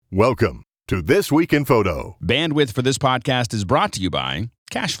Welcome to This Week in Photo. Bandwidth for this podcast is brought to you by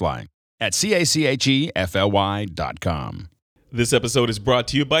CacheFly at CACHEFLY.com. This episode is brought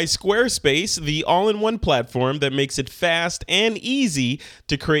to you by Squarespace, the all-in-one platform that makes it fast and easy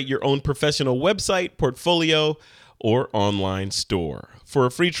to create your own professional website, portfolio, or online store. For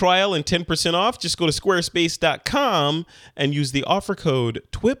a free trial and 10% off, just go to squarespace.com and use the offer code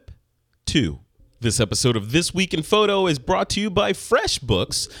TWIP2. This episode of This Week in Photo is brought to you by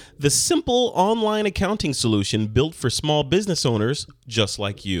FreshBooks, the simple online accounting solution built for small business owners just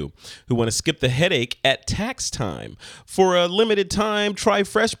like you, who want to skip the headache at tax time. For a limited time, try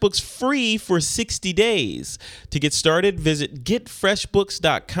FreshBooks free for 60 days. To get started, visit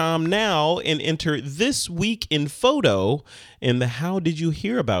getfreshbooks.com now and enter This Week in Photo in the How Did You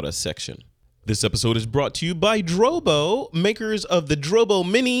Hear About Us section. This episode is brought to you by Drobo, makers of the Drobo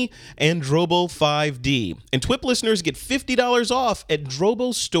Mini and Drobo 5D. And TWIP listeners get $50 off at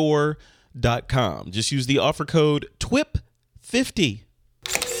drobostore.com. Just use the offer code TWIP50.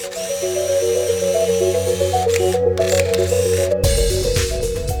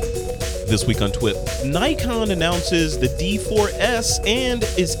 This week on TWIP, Nikon announces the D4S, and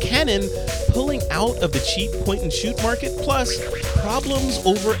is Canon pulling out of the cheap point-and-shoot market? Plus, problems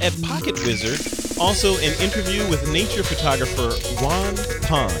over at PocketWizard. Also, an interview with nature photographer Juan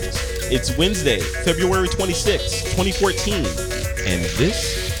Pons. It's Wednesday, February 26, 2014, and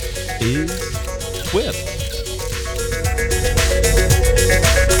this is TWIP.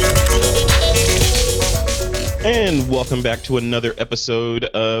 And welcome back to another episode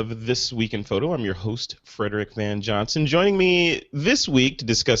of This Week in Photo. I'm your host, Frederick Van Johnson. Joining me this week to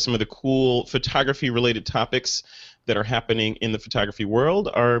discuss some of the cool photography-related topics that are happening in the photography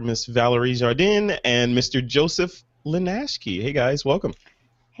world are Miss Valerie Jardin and Mr. Joseph Linashke. Hey, guys. Welcome.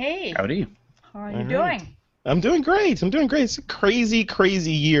 Hey. Howdy. How are you doing? I'm doing great. It's a crazy,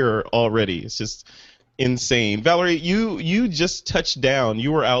 crazy year already. It's just insane. Valerie, you just touched down.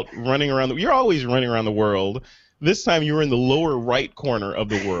 You were out running around. You're always running around the world. This time you were in the lower right corner of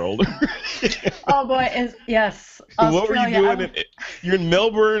the world. Oh boy, yes. What were you doing? You're in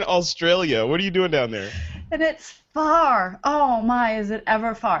Melbourne, Australia. What are you doing down there? And it's far. Oh my, is it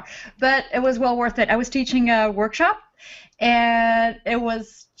ever far? But it was well worth it. I was teaching a workshop, and it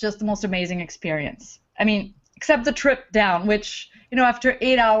was just the most amazing experience. I mean, except the trip down, which, after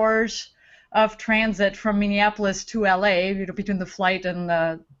 8 hours of transit from Minneapolis to LA, between the flight and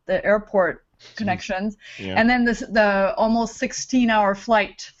the airport connections, and then the almost 16-hour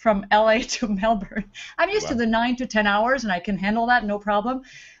flight from LA to Melbourne. I'm used to the 9 to 10 hours, and I can handle that, no problem.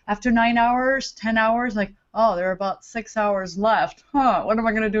 After 9 hours, 10 hours, there are about 6 hours left. What am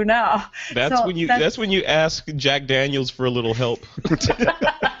I going to do now? That's when you ask Jack Daniels for a little help to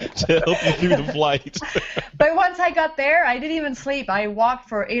help you through the flight. But once I got there, I didn't even sleep. I walked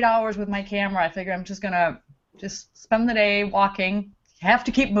for 8 hours with my camera. I figured I'm just going to spend the day walking. Have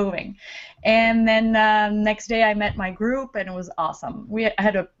to keep moving. And then next day I met my group, and it was awesome. We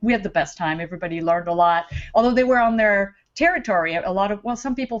had the best time. Everybody learned a lot. Although they were on their territory,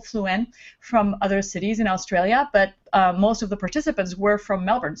 some people flew in from other cities in Australia, but most of the participants were from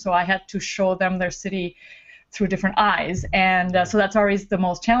Melbourne, so I had to show them their city through different eyes, and so that's always the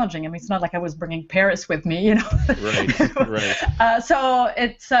most challenging. I mean, it's not like I was bringing Paris with me, Right. So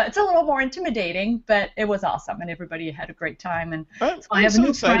it's a little more intimidating, but it was awesome, and everybody had a great time. And I'm so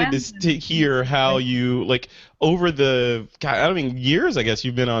excited to hear how you, over the years, I guess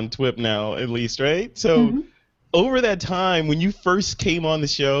you've been on TWIP now, at least, right? So. Over that time, when you first came on the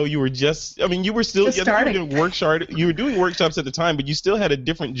show, you were you were still starting. You were doing workshops at the time, but you still had a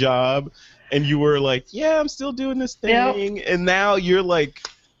different job, and you were like, yeah, I'm still doing this thing. Yep. And now you're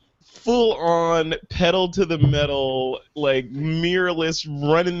full on pedal to the metal, mirrorless,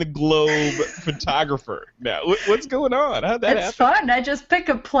 running the globe photographer now. What's going on? How'd that happen? It's fun. I just pick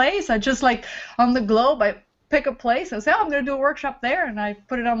a place. I just on the globe, I pick a place and say, I'm going to do a workshop there, and I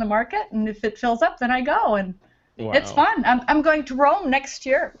put it on the market, and if it fills up, then I go. And wow. It's fun. I'm going to Rome next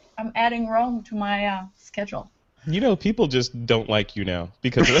year. I'm adding Rome to my schedule. People just don't like you now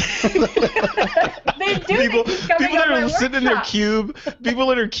because of They do. People that are sitting in their cube,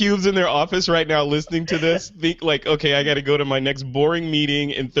 people in their cubes in their office right now listening to this think okay, I got to go to my next boring meeting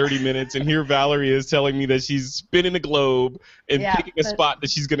in 30 minutes, and here Valerie is telling me that she's spinning the globe and picking a spot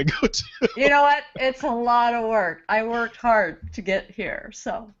that she's going to go to. You know what? It's a lot of work. I worked hard to get here,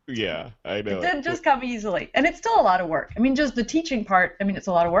 so. Yeah, I know. It didn't just come easily, and it's still a lot of work. I mean, just the teaching part, it's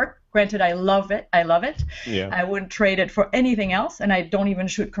a lot of work. Granted, I love it. Yeah. I wouldn't trade it for anything else, and I don't even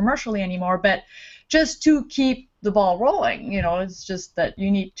shoot commercially anymore. But just to keep the ball rolling, it's just that you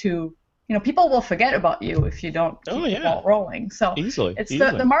need to people will forget about you if you don't keep the ball rolling. So Easily.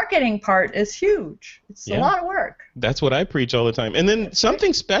 the marketing part is huge. It's a lot of work. That's what I preach all the time. And then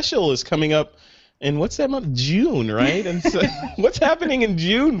something special is coming up. And what's that month? June, right? And so, what's happening in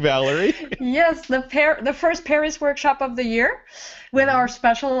June, Valerie? Yes, the first Paris workshop of the year with our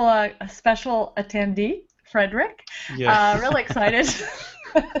special attendee, Frederick. Yeah. Really excited.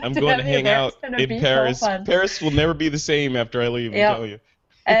 I'm going to hang out in Paris. So Paris will never be the same after I leave, I tell you.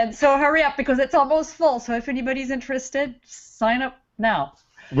 And so hurry up because it's almost full. So if anybody's interested, sign up now.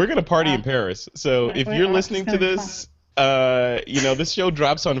 We're going to party in Paris. So if you're listening to this, this show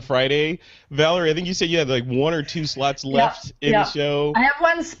drops on Friday. Valerie, I think you said you had like 1 or 2 slots left in the show. I have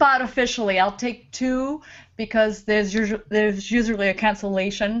 1 spot officially. I'll take 2 because there's usually a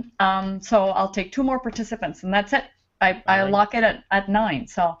cancellation. So I'll take 2 more participants, and that's it. I lock it at 9.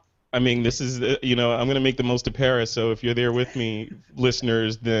 So. I mean, this is, I'm going to make the most of Paris. So if you're there with me,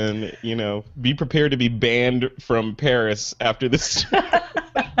 listeners, then, be prepared to be banned from Paris after this.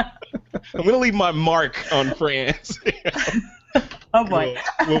 I'm going to leave my mark on France. Oh, boy.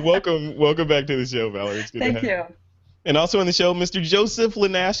 Well, welcome back to the show, Valerie. It's good to have you. And also on the show, Mr. Joseph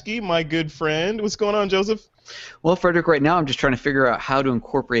Linaschke, my good friend. What's going on, Joseph? Well, Frederick, right now I'm just trying to figure out how to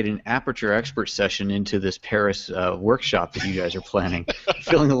incorporate an Aperture Expert session into this Paris workshop that you guys are planning.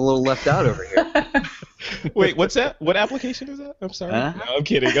 Feeling a little left out over here. Wait, what's that? What application is that? I'm sorry. No, I'm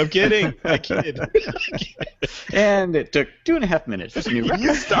kidding. I kid. And it took 2.5 minutes. This new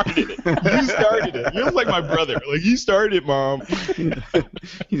You started it. You're like my brother. Like, you started it, Mom.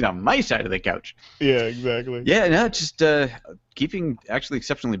 He's on my side of the couch. Yeah, exactly. Yeah, no, just keeping actually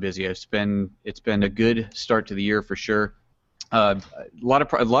exceptionally busy. It's been a good start to the year for sure. A lot of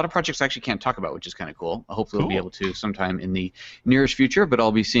projects I actually can't talk about, which is kind of cool. Hopefully, we'll be able to sometime in the nearest future. But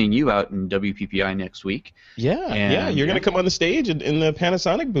I'll be seeing you out in WPPI next week. Yeah, you're gonna come on the stage in the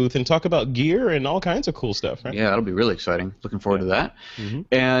Panasonic booth and talk about gear and all kinds of cool stuff, right? Yeah, that'll be really exciting. Looking forward to that. Mm-hmm.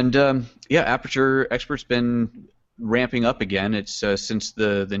 And Aperture Expert's been ramping up again. It's since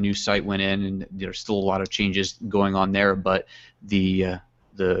the new site went in, and there's still a lot of changes going on there, but the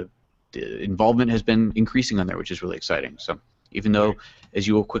involvement has been increasing on there, which is really exciting. So even though, as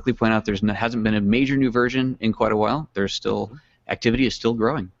you will quickly point out, hasn't been a major new version in quite a while, there's still activity is still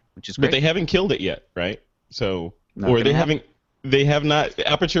growing, which is great. But they haven't killed it yet, right? So they have not.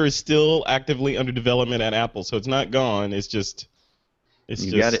 Aperture is still actively under development at Apple, so it's not gone. It's just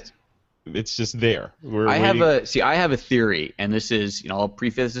got it. It's just there. I have a theory, and this is, I'll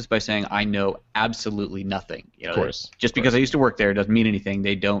preface this by saying I know absolutely nothing. Of course. Just because I used to work there doesn't mean anything.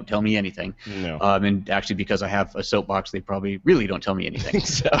 They don't tell me anything. No. And actually, because I have a soapbox, they probably really don't tell me anything.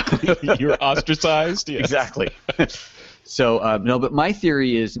 Exactly. You're ostracized. Yes. Exactly. So no, but my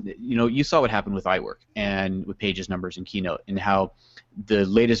theory is, you saw what happened with iWork and with Pages, Numbers, and Keynote, and how the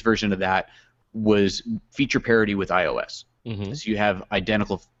latest version of that was feature parity with iOS. Mm-hmm. So you have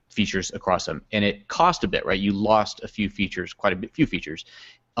identical features across them, and it cost a bit, right? You lost a few features, few features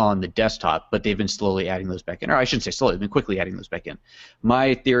on the desktop, but they've been slowly adding those back in, or I shouldn't say slowly, they've been quickly adding those back in.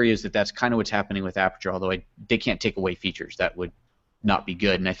 My theory is that that's kind of what's happening with Aperture, although they can't take away features. That would not be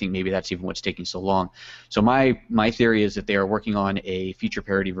good, and I think maybe that's even what's taking so long. So my theory is that they are working on a feature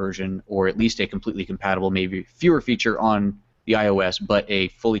parity version, or at least a completely compatible, maybe fewer feature on the iOS, but a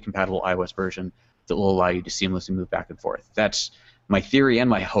fully compatible iOS version that will allow you to seamlessly move back and forth. That's my theory and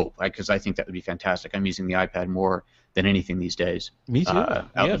my hope, because I think that would be fantastic. I'm using the iPad more than anything these days. Me too.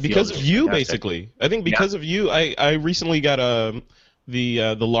 Because of you, basically. I think because of you, I recently got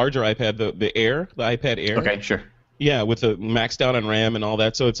the larger iPad, the Air, the iPad Air. Okay, sure. Yeah, with the maxed out on RAM and all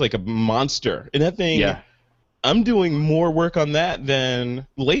that, so it's like a monster. And that thing, I'm doing more work on that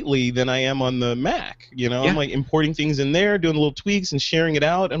lately than I am on the Mac. I'm like importing things in there, doing little tweaks and sharing it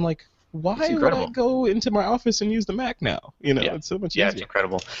out. I'm like, why would I go into my office and use the Mac now? It's so much easier. Yeah, it's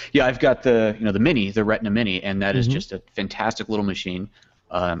incredible. Yeah, I've got the Mini, the Retina Mini, and that is just a fantastic little machine.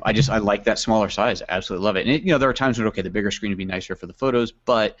 I like that smaller size. I absolutely love it. And there are times when the bigger screen would be nicer for the photos,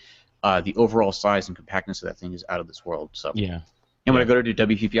 but the overall size and compactness of that thing is out of this world. So And when I go to do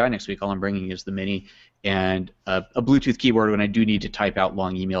WPPI next week, all I'm bringing is the Mini and a Bluetooth keyboard when I do need to type out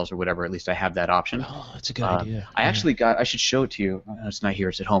long emails or whatever. At least I have that option. Oh, that's a good idea. I actually I should show it to you. It's not here.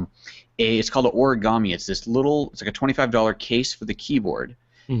 It's at home. It's called an Origami. It's this little, it's like a $25 case for the keyboard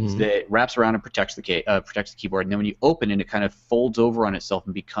that wraps around and protects the keyboard. And then when you open it, it kind of folds over on itself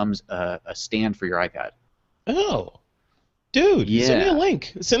and becomes a stand for your iPad. Oh. Dude, send me a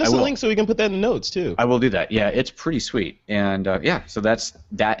link. Send us a link so we can put that in the notes, too. I will do that. Yeah, it's pretty sweet. And, so that's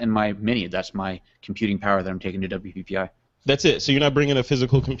that and my Mini. That's my computing power that I'm taking to WPPI. That's it? So you're not bringing a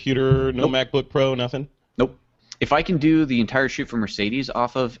physical computer, no MacBook Pro, nothing? Nope. If I can do the entire shoot for Mercedes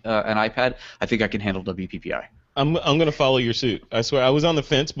off of an iPad, I think I can handle WPPI. I'm gonna follow your suit. I swear. I was on the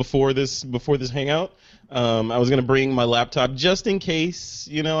fence before this hangout. I was gonna bring my laptop just in case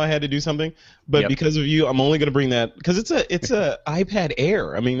I had to do something. But because of you, I'm only gonna bring that because it's a iPad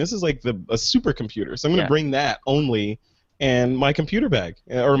Air. I mean, this is like a supercomputer. So I'm gonna bring that only and my computer bag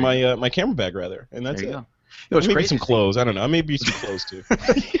or my camera bag rather, and that's it. Maybe some clothes. I don't know. Maybe some clothes too.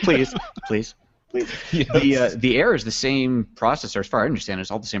 Please. Yes. The Air is the same processor, as far as I understand. It's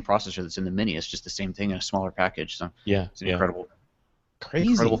all the same processor that's in the Mini. It's just the same thing in a smaller package. So it's an incredible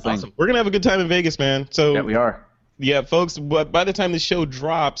thing. Awesome. We're gonna have a good time in Vegas, man. So yeah, we are. Yeah, folks. But by the time the show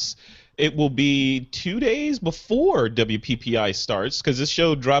drops, it will be 2 days before WPPI starts because this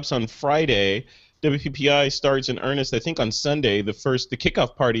show drops on Friday. WPPI starts in earnest, I think, on Sunday. The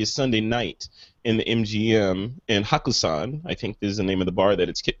kickoff party is Sunday night in the MGM in Hakusan, I think is the name of the bar that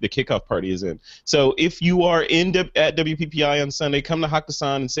the kickoff party is in. So if you are at WPPI on Sunday, come to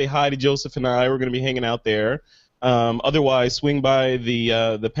Hakusan and say hi to Joseph and I. We're going to be hanging out there. Otherwise, swing by the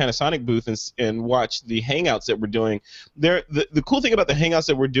Panasonic booth and watch the hangouts that we're doing. The cool thing about the hangouts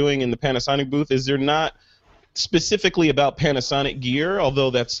that we're doing in the Panasonic booth is they're not specifically about Panasonic gear,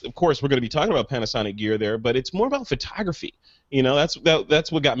 although that's, of course, we're going to be talking about Panasonic gear there, but it's more about photography. That's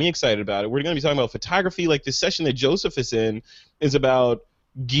what got me excited about it. We're going to be talking about photography. Like the session that Joseph is in is about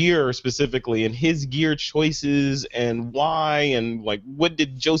gear specifically and his gear choices and why and like what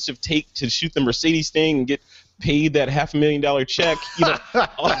did Joseph take to shoot the Mercedes thing and get paid that $500,000 check,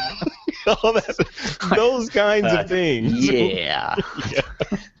 all that, those kinds of things. Yeah.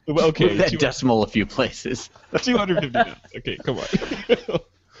 Okay. Move that decimal a few places. 250. Okay, come on.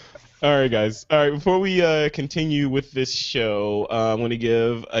 All right, guys. All right, before we continue with this show, I want to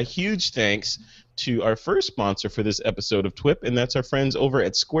give a huge thanks to our first sponsor for this episode of TWIP, and that's our friends over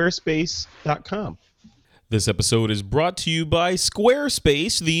at Squarespace.com. This episode is brought to you by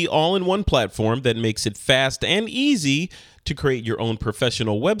Squarespace, the all-in-one platform that makes it fast and easy to create your own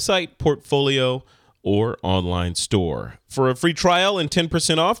professional website, portfolio, or online store. For a free trial and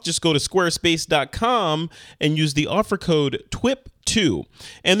 10% off, just go to squarespace.com and use the offer code TWIP2.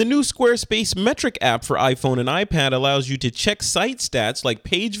 And the new Squarespace Metric app for iPhone and iPad allows you to check site stats like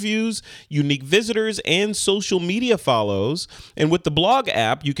page views, unique visitors, and social media follows. And with the blog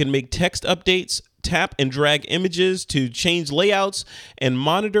app, you can make text updates, tap and drag images to change layouts, and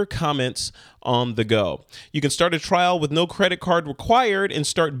monitor comments on the go. You can start a trial with no credit card required and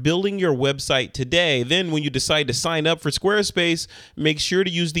start building your website today. Then when you decide to sign up for Squarespace, make sure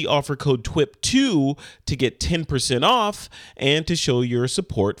to use the offer code TWIP2 to get 10% off and to show your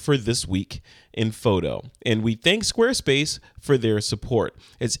support for This Week in Photo. And we thank Squarespace for their support.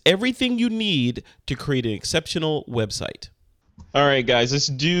 It's everything you need to create an exceptional website. All right, guys, let's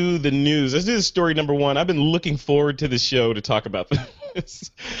do the news. Let's do the story number one. I've been looking forward to the show to talk about this.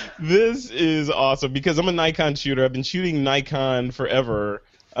 This is awesome because I'm a Nikon shooter. I've been shooting Nikon forever.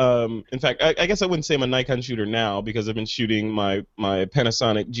 In fact, I guess I wouldn't say I'm a Nikon shooter now because I've been shooting my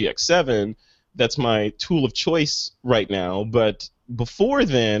Panasonic GX7. That's my tool of choice right now. But before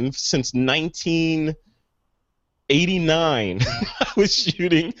then, since 1989, I was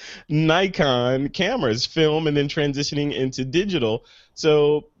shooting Nikon cameras, film, and then transitioning into digital.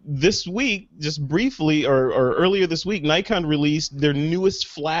 So this week, just briefly, or earlier this week, Nikon released their newest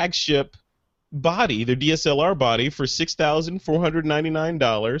flagship body, their DSLR body, for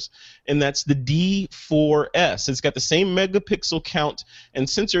 $6,499, and that's the D4S. It's got the same megapixel count and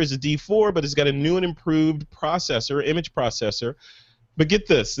sensor as the D4, but it's got a new and improved processor, image processor. But get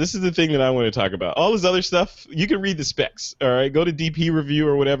this. This is the thing that I want to talk about. All this other stuff, you can read the specs, all right? Go to DP Review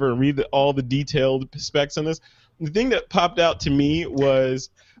or whatever and read all the detailed specs on this. The thing that popped out to me was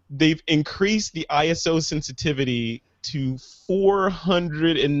they've increased the ISO sensitivity to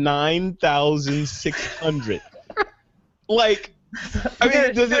 409,600. Like, I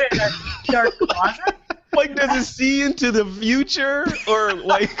mean, does it... Dark closet? Like, does it see into the future? Or,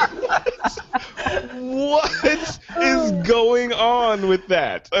 like, what is going on with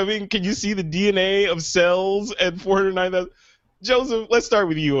that? I mean, can you see the DNA of cells at 409,000? Joseph, let's start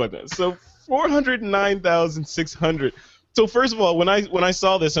with you on this. So, 409,600. So, first of all, when I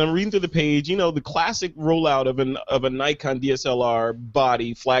saw this, and I'm reading through the page, the classic rollout of a Nikon DSLR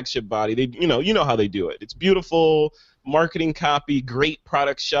body, flagship body, they, you know how they do it. It's beautiful, marketing copy, great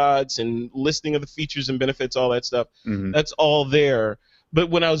product shots, and listing of the features and benefits, all that stuff. Mm-hmm. That's all there. But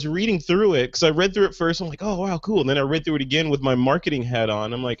when I was reading through it, because I read through it first, I'm like, oh, wow, cool. And then I read through it again with my marketing hat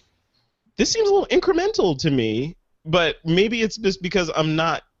on. I'm like, this seems a little incremental to me, but maybe it's just because I'm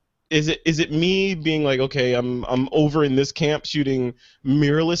not is it me being like, okay, I'm over in this camp shooting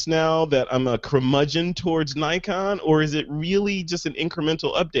mirrorless now that I'm a curmudgeon towards Nikon, or is it really just an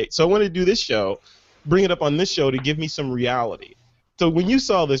incremental update? So I want to do this show, bring it up on this show to give me some reality. So when you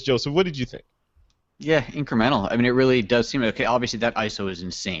saw this, Joseph, what did you think? Yeah, incremental. I mean, it really does seem okay. Obviously, that ISO is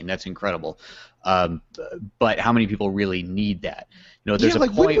insane. That's incredible. But how many people really need that? You know, there's a like,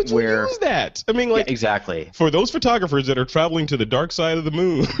 point when would you where use that? I mean, like, yeah, exactly. For those photographers that are traveling to the dark side of the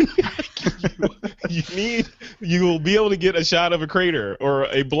moon, you will be able to get a shot of a crater or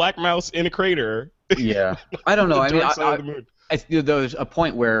a black mouse in a crater. Yeah, I don't know. I mean, there's a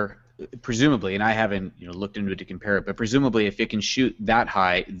point where presumably, and I haven't looked into it to compare it, but presumably if it can shoot that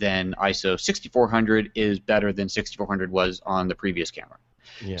high, then ISO 6400 is better than 6400 was on the previous camera.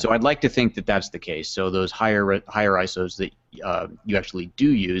 Yeah. So I'd like to think that that's the case. So those higher ISOs that you actually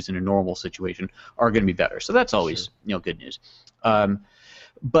do use in a normal situation are going to be better. So that's always good news.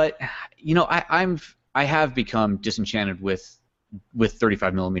 But I have become disenchanted with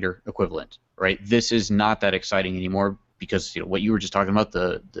 35mm equivalent. Right, this is not that exciting anymore. Because what you were just talking about,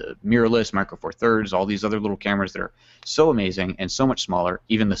 the mirrorless, Micro Four Thirds, all these other little cameras that are so amazing and so much smaller.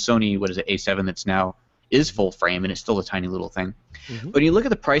 Even the Sony, what is it, A7 that's now is full frame and it's still a tiny little thing. Mm-hmm. But when you look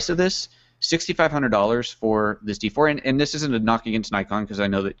at the price of this, $6,500 for this D4, and this isn't a knock against Nikon because I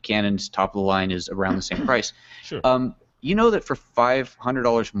know that Canon's top of the line is around the same price. Sure. You know that for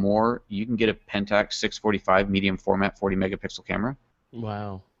 $500 more, you can get a Pentax 645 medium format 40 megapixel camera.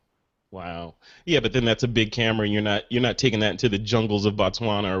 Wow. Yeah, but then that's a big camera, and you're not taking that into the jungles of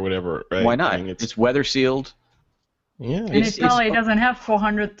Botswana or whatever, right? Why not? I mean, it's weather sealed. Yeah. And it probably doesn't have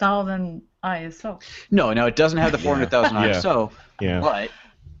 400,000 ISO. No, it doesn't have the 400,000 ISO. Yeah. But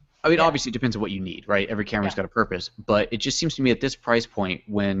I mean, obviously, it depends on what you need, right? Every camera's got a purpose. But it just seems to me at this price point,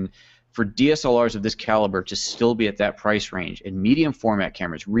 when for DSLRs of this caliber to still be at that price range, and medium format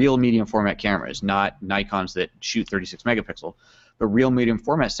cameras, real medium format cameras, not Nikons that shoot 36 megapixel, but real medium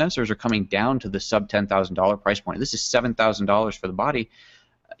format sensors are coming down to the sub $10,000 price point. This is $7,000 for the body.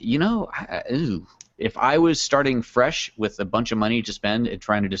 If I was starting fresh with a bunch of money to spend and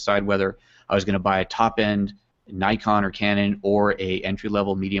trying to decide whether I was going to buy a top-end Nikon or Canon or a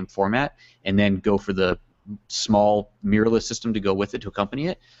entry-level medium format and then go for the small mirrorless system to go with it to accompany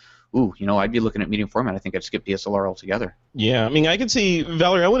it, I'd be looking at medium format. I think I'd skip DSLR altogether. Yeah, I mean, I can see,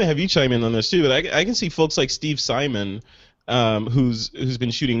 Valerie, I want to have you chime in on this too, but I can see folks like Steve Simon, who's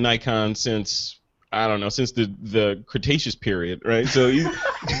been shooting Nikon since, I don't know, since the Cretaceous period, right? So he's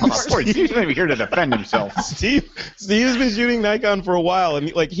Steve's not even here to defend himself. Steve's been shooting Nikon for a while, and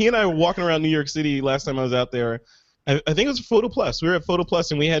he and I were walking around New York City last time I was out there. I think it was Photo Plus. We were at Photo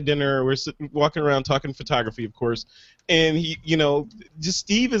Plus and we had dinner. We're walking around talking photography, of course. And just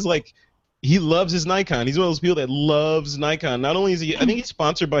Steve is like, he loves his Nikon. He's one of those people that loves Nikon. Not only is he, I think he's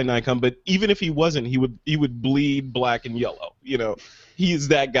sponsored by Nikon, but even if he wasn't, he would bleed black and yellow. He's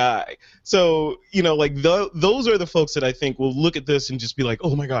that guy. So those are the folks that I think will look at this and just be like,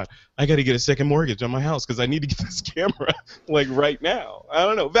 oh my God, I got to get a second mortgage on my house because I need to get this camera like right now. I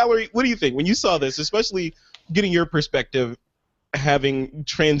don't know, Valerie, what do you think when you saw this, especially getting your perspective, having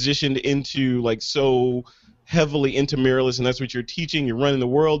transitioned into so heavily into mirrorless, and that's what you're teaching, you're running the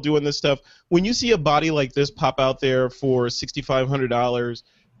world doing this stuff. When you see a body like this pop out there for $6,500,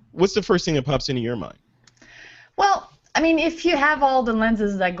 what's the first thing that pops into your mind? Well, I mean, if you have all the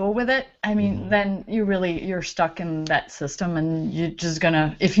lenses that go with it, I mean, then you're stuck in that system, and you're just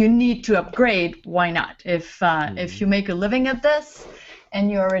gonna, if you need to upgrade, why not? If you make a living at this, and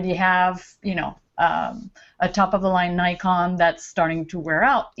you already have, a top-of-the-line Nikon that's starting to wear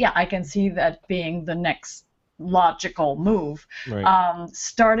out, yeah, I can see that being the next logical move. Right.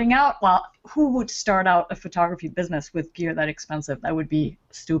 Starting out, well, who would start out a photography business with gear that expensive? That would be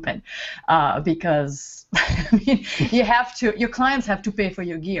stupid, because I mean, your clients have to pay for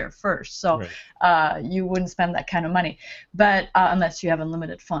your gear first, so you wouldn't spend that kind of money, but unless you have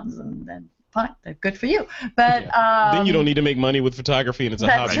unlimited funds, and then fine, they're good for you. But then you don't need to make money with photography, and it's a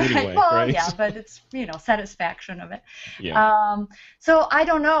hobby anyway, well, right? Yeah, but it's satisfaction of it. Yeah. So I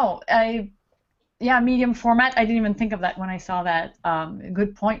don't know. Medium format. I didn't even think of that when I saw that.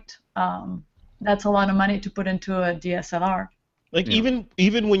 Good point. That's a lot of money to put into a DSLR. Like even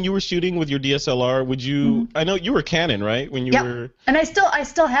when you were shooting with your DSLR, would you? I know you were Canon, right? When you were. And I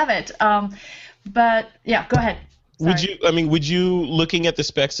still have it. But yeah, go ahead. Sorry. Would you, looking at the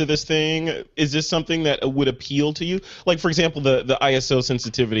specs of this thing, is this something that would appeal to you? Like, for example, the ISO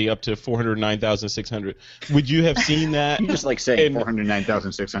sensitivity up to 409,600. Would you have seen that? You just like saying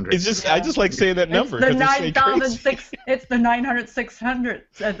 409,600. It's just, I just like saying that number. It's the 9,600.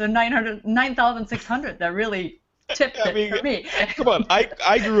 The 9,600 that really tipped it for me. Come on,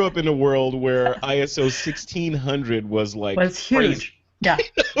 I grew up in a world where ISO 1600 was like Was huge. crazy. Yeah.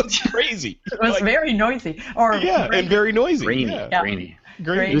 It was crazy. It was very noisy. Or and very noisy. Grainy. Yeah. Yeah. Grainy.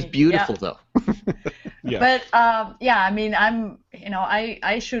 Grainy. It was beautiful though. Yeah. But I mean,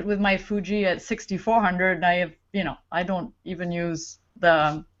 I shoot with my Fuji at 6400, and I have, I don't even use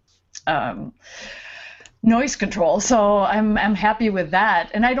the noise control, so I'm happy with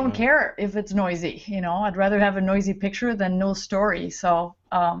that, and I don't care if it's noisy. I'd rather have a noisy picture than no story. So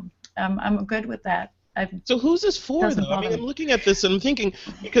I'm good with that. So who's this for, though? I mean, I'm looking at this and I'm thinking,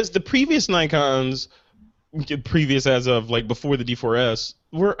 because the previous Nikons, previous as of like before the D4S,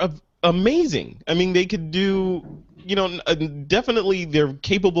 were amazing. I mean, they could do, definitely they're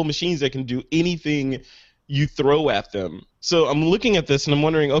capable machines that can do anything you throw at them. So I'm looking at this and I'm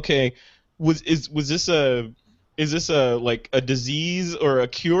wondering, okay, was this a like a disease or a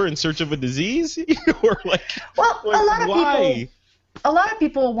cure in search of a disease, or like, well, why? A lot of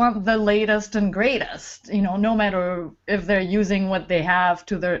people want the latest and greatest, no matter if they're using what they have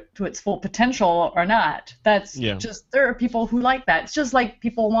to its full potential or not. That's just, there are people who like that. It's just like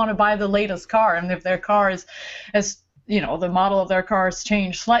people want to buy the latest car, and if their car is, the model of their car has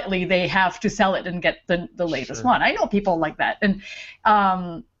changed slightly, they have to sell it and get the latest one. I know people like that, and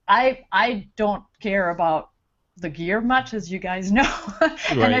I don't care about the gear much, as you guys know,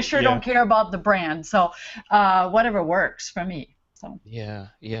 and I sure don't care about the brand. So whatever works for me. So. Yeah,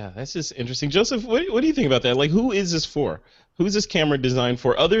 that's just interesting. Joseph, what do you think about that? Like, who is this for? Who's this camera designed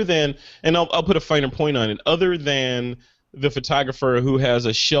for? Other than, and I'll put a finer point on it, other than the photographer who has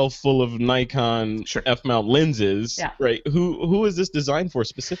a shelf full of Nikon f-mount lenses, right? Who is this designed for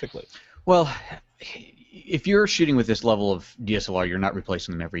specifically? Well, if you're shooting with this level of DSLR, you're not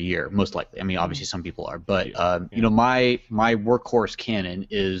replacing them every year, most likely. I mean, obviously some people are, but my workhorse Canon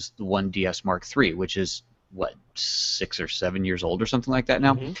is the 1DS Mark III, which is what, 6 or 7 years old or something like that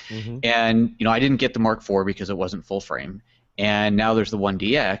now. And I didn't get the Mark IV because it wasn't full frame, and now there's the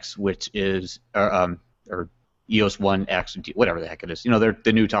 1DX, which is or EOS 1X, whatever the heck it is. They're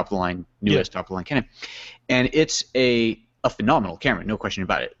the new top of the line, newest top of the line Canon, and it's a phenomenal camera, no question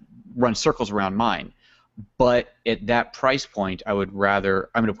about it. Runs circles around mine, but at that price point, I'm at a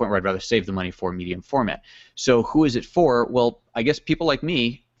point where I'd rather save the money for medium format. So who is it for? Well, I guess people like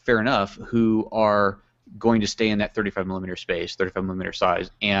me, fair enough, who are going to stay in that 35mm space, 35mm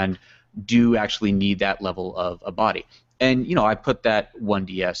size, and do actually need that level of a body. And I put that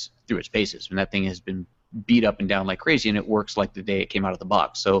 1DS through its paces, and that thing has been beat up and down like crazy, and it works like the day it came out of the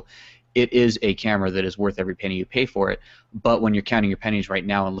box. So it is a camera that is worth every penny you pay for it. But when you're counting your pennies right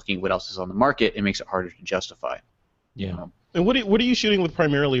now and looking at what else is on the market, it makes it harder to justify. Yeah. And what are you shooting with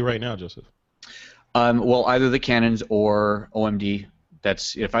primarily right now, Joseph? Well, either the Canons or OMD.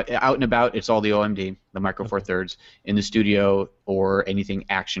 That's, if I out and about, it's all the OMD, the Micro Four Thirds. In the studio or anything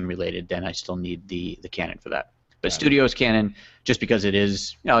action related, then I still need the Canon for that. But studio is Canon, just because it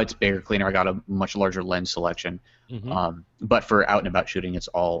is, it's bigger, cleaner. I got a much larger lens selection. But for out and about shooting, it's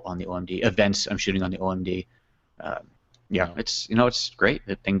all on the OMD. Events, I'm shooting on the OMD. It's it's great.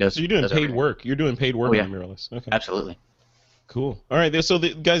 The thing does. So you're doing paid everything. Work. You're doing paid work on mirrorless. Okay. Absolutely. Cool. All right. So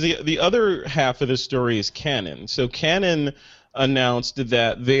guys, the other half of this story is Canon. So Canon announced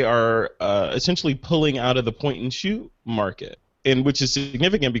that they are essentially pulling out of the point-and-shoot market, and which is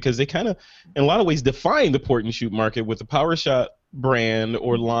significant because they kind of, in a lot of ways, define the point-and-shoot market with the PowerShot brand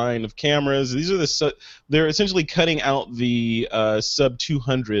or line of cameras. These are they're essentially cutting out the sub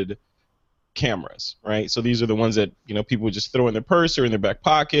 200 cameras, right? So these are the ones that people would just throw in their purse or in their back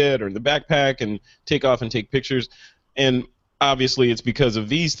pocket or in the backpack and take off and take pictures. And obviously, it's because of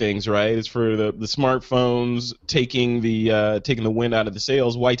these things, right? It's for the smartphones taking the wind out of the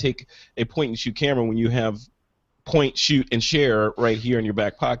sails. Why take a point-and-shoot camera when you have point, shoot, and share right here in your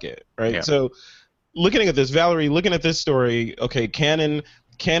back pocket, right? Yeah. So, looking at this, Valerie, looking at this story, okay, Canon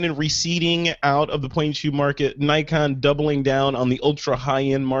receding out of the point-and-shoot market, Nikon doubling down on the ultra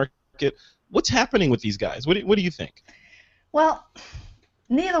high-end market. What's happening with these guys? What do you think? Well,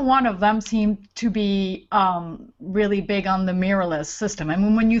 neither one of them seem to be really big on the mirrorless system. I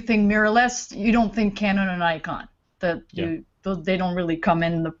mean, when you think mirrorless, you don't think Canon or Nikon. They don't really come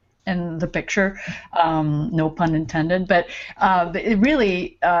in the picture, no pun intended. But it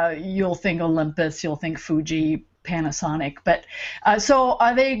really, you'll think Olympus, you'll think Fuji, Panasonic. But so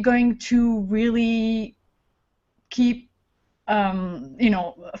are they going to really keep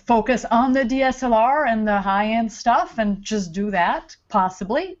focus on the DSLR and the high-end stuff and just do that,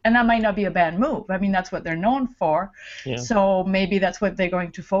 possibly? And that might not be a bad move. I mean, that's what they're known for. Yeah. So maybe that's what they're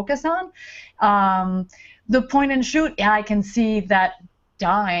going to focus on. The point and shoot, I can see that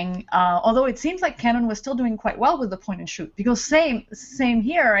dying. Although it seems like Canon was still doing quite well with the point and shoot, because same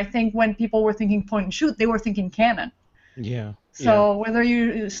here. I think when people were thinking point and shoot, they were thinking Canon. Yeah. So whether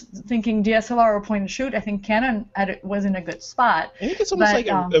you're thinking DSLR or point and shoot, I think Canon was in a good spot. I think it's almost like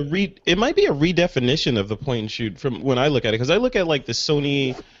it might be a redefinition of the point and shoot from when I look at it, because I look at like the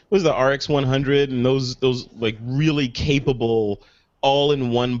Sony, what was the RX100 and those like really capable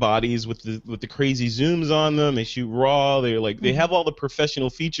all-in-one bodies with the crazy zooms on them. They shoot raw. They're like they have all the professional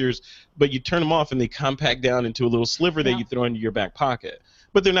features, but you turn them off and they compact down into a little sliver that you throw into your back pocket.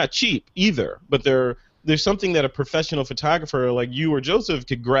 But they're not cheap either. But there's something that a professional photographer like you or Joseph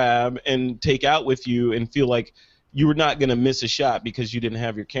could grab and take out with you and feel like you were not going to miss a shot because you didn't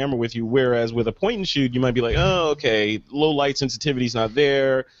have your camera with you. Whereas with a point and shoot, you might be like, oh, okay, low light sensitivity is not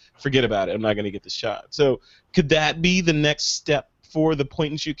there. Forget about it. I'm not going to get the shot. So could that be the next step for the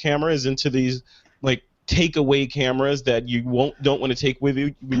point and shoot camera, is into these like takeaway cameras that you don't want to take with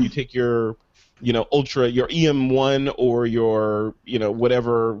you when you take your ultra, your EM1 or your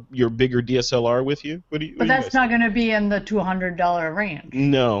whatever, your bigger DSLR with you? But that's not going to be in the $200 range.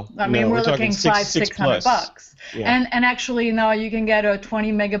 No, I mean we're looking $600. Yeah. And actually now you can get a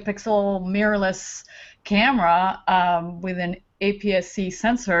 20 megapixel mirrorless camera with an APS-C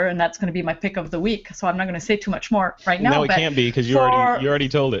sensor, and that's going to be my pick of the week. So I'm not going to say too much more right now. No, it can't be, because you already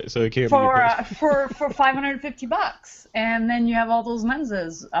told it, so it can't be. For $550, and then you have all those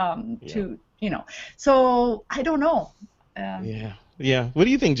lenses So I don't know. Yeah. What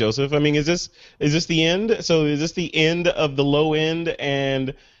do you think, Joseph? I mean, is this the end? So is this the end of the low end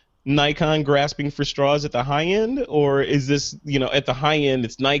and Nikon grasping for straws at the high end, or is this at the high end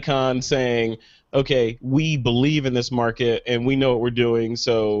it's Nikon saying, okay, we believe in this market and we know what we're doing,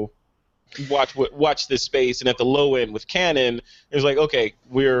 so watch this space. And at the low end with Canon, it's like, okay,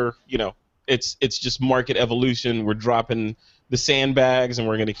 we're it's just market evolution. We're dropping the sandbags and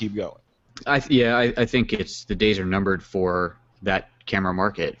we're going to keep going. I think the days are numbered for that camera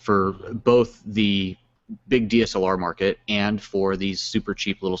market, for both the big DSLR market and for these super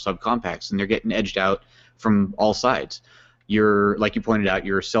cheap little subcompacts, and they're getting edged out from all sides. Like you pointed out,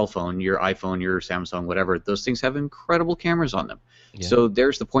 your cell phone, your iPhone, your Samsung, whatever, those things have incredible cameras on them. Yeah. So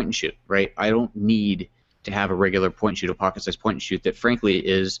there's the point and shoot, right? I don't need to have a regular point and shoot, a pocket-sized point and shoot that frankly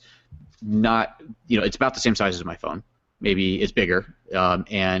is not, it's about the same size as my phone. Maybe it's bigger,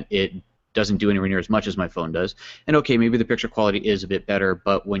 and it doesn't do anywhere near as much as my phone does. And okay, maybe the picture quality is a bit better,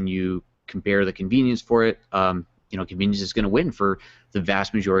 but when you compare the convenience for it, convenience is going to win for the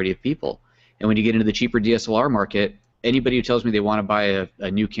vast majority of people. And when you get into the cheaper DSLR market, anybody who tells me they want to buy a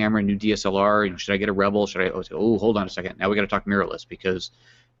new camera, a new DSLR, should I get a Rebel? Should I? Oh, hold on a second. Now we got to talk mirrorless, because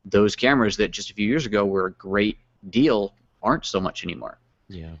those cameras that just a few years ago were a great deal aren't so much anymore.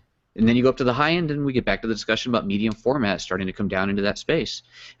 Yeah. And then you go up to the high end, and we get back to the discussion about medium format starting to come down into that space.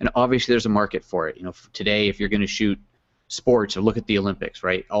 And obviously, there's a market for it. Today, if you're going to shoot sports or look at the Olympics,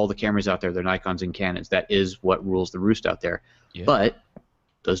 right? All the cameras out there, they're Nikons and Canons. That is what rules the roost out there. Yeah. But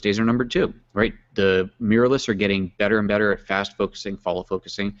those days are numbered too, right? The mirrorless are getting better and better at fast focusing, follow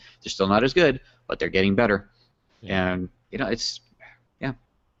focusing. They're still not as good, but they're getting better. Yeah. And it's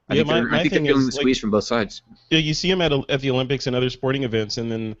I think they're feeling the squeeze from both sides. Yeah, you see them at the Olympics and other sporting events, and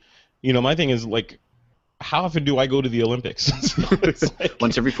then my thing is like, how often do I go to the Olympics?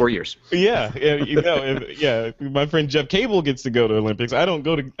 Once every 4 years. Yeah, my friend Jeff Cable gets to go to Olympics. I don't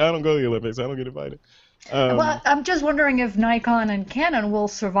go to the Olympics. I don't get invited. Well, I'm just wondering if Nikon and Canon will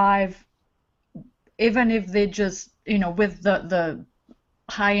survive, even if they just, with the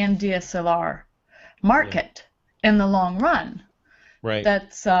high-end DSLR market in the long run. Right.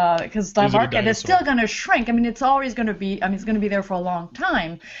 That's because the market is still going to shrink. I mean, it's always going to be. It's going to be there for a long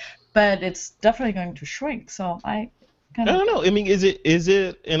time, but it's definitely going to shrink. So I don't know. I mean, is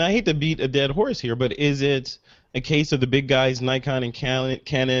it? And I hate to beat a dead horse here, but is it a case of the big guys, Nikon and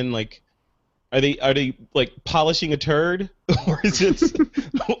Canon, like? Are they like polishing a turd, or is it,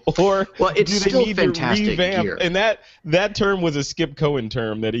 or it's do they still need fantastic to revamp? Gear. And that term was a Skip Cohen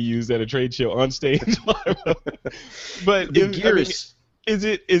term that he used at a trade show on stage. But is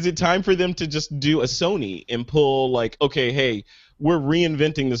it time for them to just do a Sony and pull like, okay, hey, we're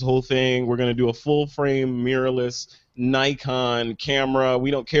reinventing this whole thing. We're going to do a full frame mirrorless Nikon camera.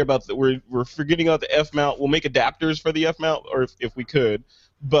 We don't care about we're forgetting about the F mount. We'll make adapters for the F mount, or if we could.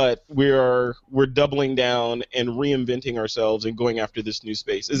 But we're doubling down and reinventing ourselves and going after this new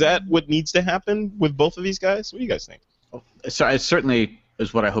space. Is that what needs to happen with both of these guys? What do you guys think? So it certainly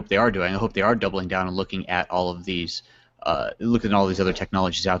is what I hope they are doing. I hope they are doubling down and looking at all of these, looking at all these other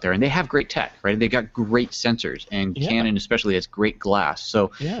technologies out there. And they have great tech, right? They've got great sensors, and Canon especially has great glass.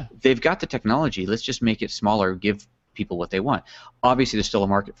 So they've got the technology. Let's just make it smaller, give people what they want. Obviously, there's still a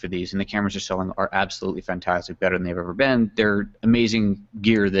market for these, and the cameras they're selling are absolutely fantastic, better than they've ever been. They're amazing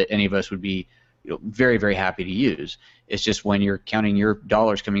gear that any of us would be very, very happy to use. It's just when you're counting your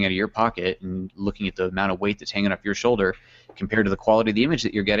dollars coming out of your pocket and looking at the amount of weight that's hanging off your shoulder compared to the quality of the image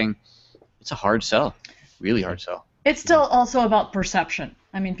that you're getting, it's a hard sell, really hard sell. It's still also about perception.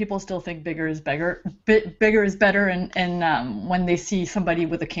 I mean, people still think bigger is better, bigger is better, and when they see somebody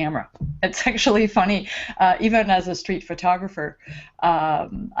with a camera, it's actually funny. Even as a street photographer,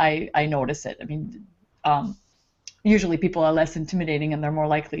 I notice it. I mean, usually people are less intimidating, and they're more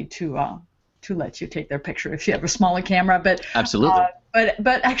likely to let you take their picture if you have a smaller camera. But absolutely.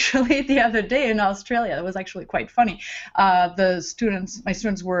 But actually, the other day in Australia, it was actually quite funny. My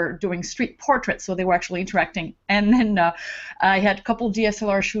students were doing street portraits, so they were actually interacting. And then I had a couple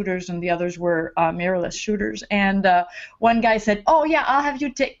DSLR shooters, and the others were mirrorless shooters. And one guy said, "Oh yeah, I'll have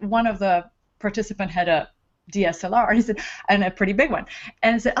you take." One of the participants had a DSLR, and he said, and a pretty big one,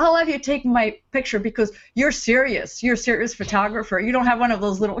 and he said, "I'll have you take my picture because you're serious. You're a serious photographer. You don't have one of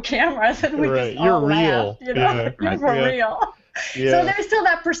those little cameras." And we just all You're laughed, real. You're for real. Yeah. So there's still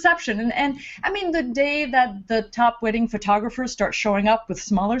that perception, and I mean, the day that the top wedding photographers start showing up with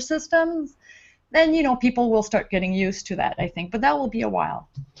smaller systems, then people will start getting used to that, I think, but that will be a while.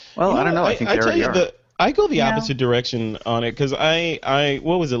 Well, I don't know. I think they already are. I go the opposite direction on it because I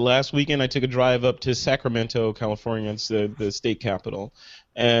what was it, last weekend I took a drive up to Sacramento, California. It's the state capital,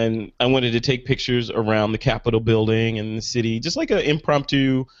 and I wanted to take pictures around the Capitol building and the city, just like an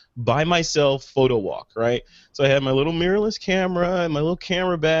impromptu by myself photo walk, right? So I had my little mirrorless camera and my little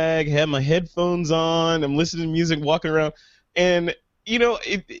camera bag, had my headphones on, I'm listening to music, walking around, and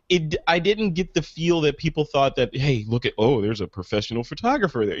I didn't get the feel that people thought that, hey, look at, there's a professional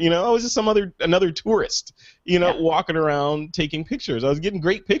photographer there. I was just another tourist, walking around taking pictures. I was getting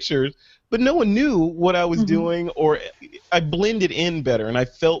great pictures, but no one knew what I was doing, or I blended in better, and I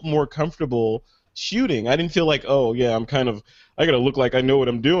felt more comfortable shooting. I didn't feel like, I got to look like I know what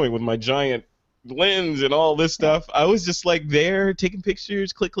I'm doing with my giant lens and all this stuff. I was just like there taking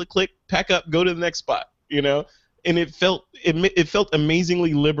pictures, click, click, click, pack up, go to the next spot, And it felt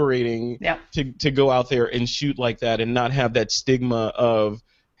amazingly liberating to go out there and shoot like that and not have that stigma of,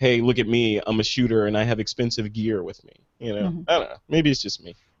 hey, look at me, I'm a shooter and I have expensive gear with me. I don't know. Maybe it's just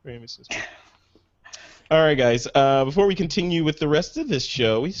me. All right, guys. Before we continue with the rest of this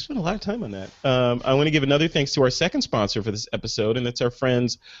show, we spent a lot of time on that. I want to give another thanks to our second sponsor for this episode, and that's our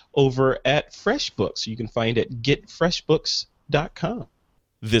friends over at FreshBooks. You can find it at getfreshbooks.com.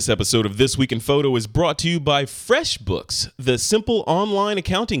 This episode of This Week in Photo is brought to you by FreshBooks, the simple online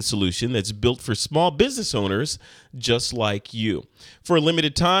accounting solution that's built for small business owners just like you. For a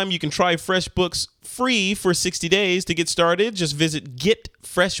limited time, you can try FreshBooks free for 60 days. To get started, just visit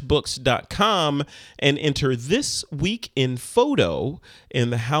getfreshbooks.com and enter This Week in Photo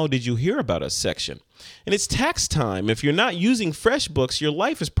in the How Did You Hear About Us section. And it's tax time. If you're not using FreshBooks, your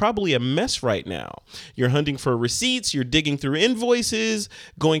life is probably a mess right now. You're hunting for receipts, you're digging through invoices,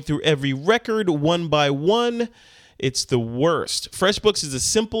 going through every record one by one. It's the worst. FreshBooks is a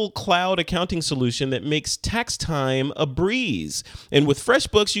simple cloud accounting solution that makes tax time a breeze. And with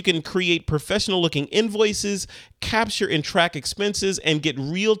FreshBooks, you can create professional-looking invoices, capture and track expenses, and get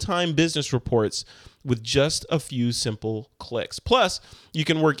real-time business reports with just a few simple clicks. Plus, you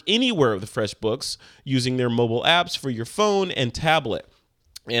can work anywhere with FreshBooks using their mobile apps for your phone and tablet.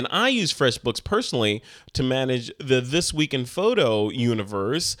 And I use FreshBooks personally to manage the This Week in Photo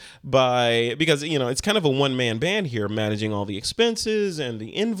universe because it's kind of a one-man band here, managing all the expenses and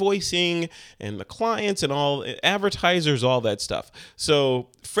the invoicing and the clients and all advertisers, all that stuff. So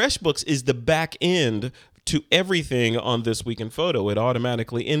FreshBooks is the back end to everything on This Week in Photo. It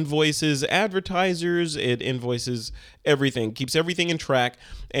automatically invoices advertisers, it invoices everything, keeps everything in track,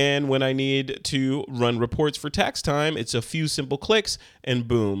 and when I need to run reports for tax time, it's a few simple clicks, and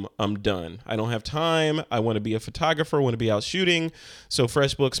boom, I'm done. I don't have time, I want to be a photographer, I want to be out shooting, so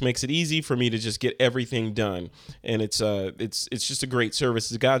FreshBooks makes it easy for me to just get everything done, and it's just a great service.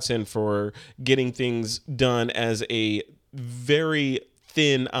 It's a godsend for getting things done as a very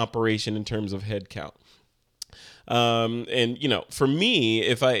thin operation in terms of head count. For me,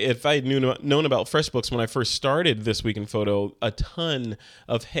 if I had known about FreshBooks when I first started This Week in Photo, a ton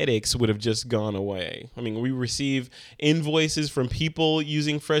of headaches would have just gone away. I mean, we receive invoices from people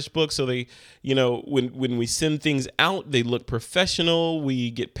using FreshBooks, so they, when we send things out, they look professional. We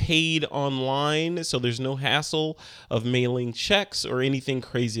get paid online, so there's no hassle of mailing checks or anything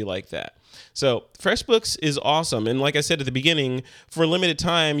crazy like that. So FreshBooks is awesome. And like I said at the beginning, for a limited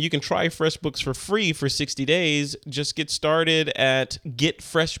time, you can try FreshBooks for free for 60 days. Just get started at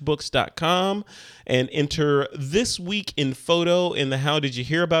getfreshbooks.com and enter This Week in Photo in the How Did You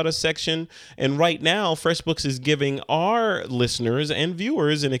Hear About Us section. And right now, FreshBooks is giving our listeners and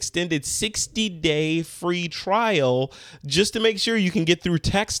viewers an extended 60-day free trial just to make sure you can get through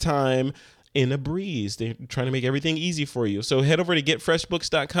tax time in a breeze. They're trying to make everything easy for you. So head over to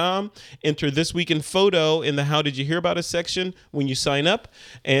getfreshbooks.com, enter This Week in Photo in the How Did You Hear About Us section when you sign up,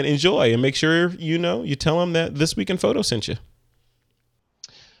 and enjoy. And make sure you tell them that This Week in Photo sent you.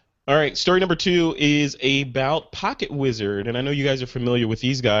 All right, story number 2 is about PocketWizard, and I know you guys are familiar with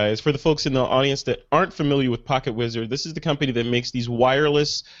these guys. For the folks in the audience that aren't familiar with PocketWizard, this is the company that makes these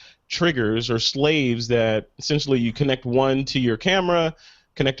wireless triggers or slaves that essentially you connect one to your camera,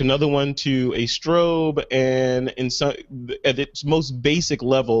 connect another one to a strobe, and at its most basic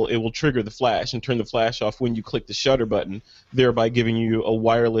level, it will trigger the flash and turn the flash off when you click the shutter button, thereby giving you a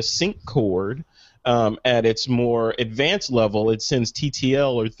wireless sync cord. At its more advanced level, it sends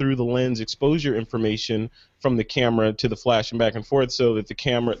TTL or through the lens exposure information from the camera to the flash and back and forth, so that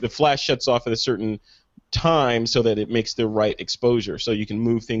the flash shuts off at a certain time so that it makes the right exposure. So you can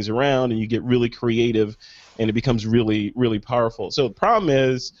move things around and you get really creative, and it becomes really, really powerful. So the problem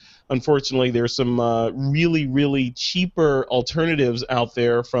is, unfortunately, there's some really, really cheaper alternatives out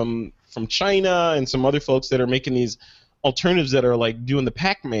there from China and some other folks that are making these alternatives that are like doing the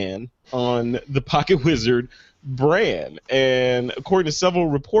Pac-Man on the PocketWizard brand. And according to several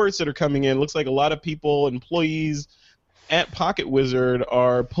reports that are coming in, it looks like a lot of people, employees at PocketWizard,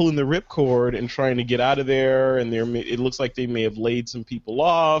 are pulling the ripcord and trying to get out of there, and it looks like they may have laid some people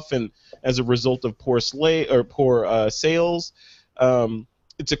off, and as a result of poor sales.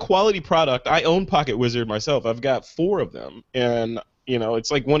 It's a quality product. I own PocketWizard myself. I've got 4 of them, and it's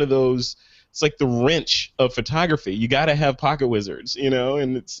like one of those. It's like the wrench of photography. You got to have PocketWizards,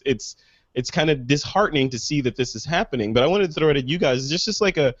 and it's kind of disheartening to see that this is happening. But I wanted to throw it at you guys. Is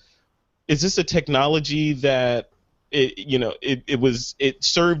this a technology that it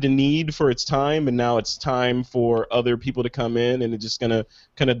served a need for its time, and now it's time for other people to come in, and it's just gonna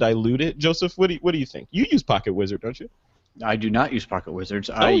kind of dilute it? Joseph, what do you think? You use PocketWizard, don't you? I do not use PocketWizards.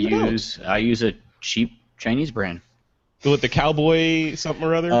 Oh, I use a cheap Chinese brand. With the cowboy something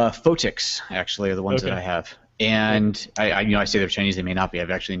or other? Photics, actually, are the ones that I have. And I say they're Chinese. They may not be. I have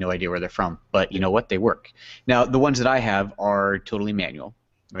actually no idea where they're from. But you know what? They work. Now, the ones that I have are totally manual,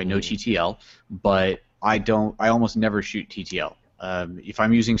 right? No TTL. But I almost never shoot TTL. If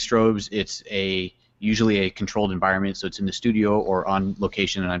I'm using strobes, it's usually a controlled environment, so it's in the studio or on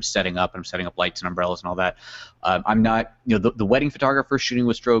location, and I'm setting up lights and umbrellas and all that. I'm not, the wedding photographer shooting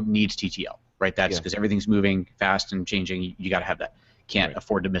with strobe needs TTL, right? That's because everything's moving fast and changing. You got to have that. Can't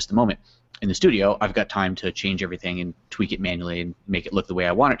afford to miss the moment. In the studio, I've got time to change everything and tweak it manually and make it look the way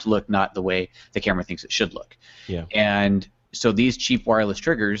I want it to look, not the way the camera thinks it should look. Yeah. And so these cheap wireless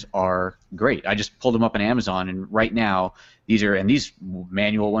triggers are great. I just pulled them up on Amazon, and right now these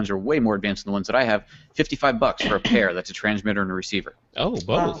manual ones are way more advanced than the ones that I have. $55 for a pair. That's a transmitter and a receiver. Oh,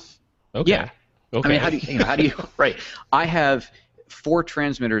 both. Okay. Yeah. Okay. I mean, how do you right? I have 4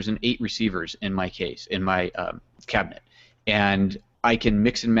 transmitters and 8 receivers in my case, in my cabinet, and I can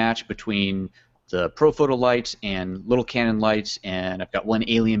mix and match between the Pro Photo lights and little Canon lights, and I've got one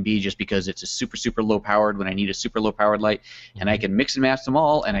Alien B just because it's a super, super low powered when I need a super low powered light, and I can mix and match them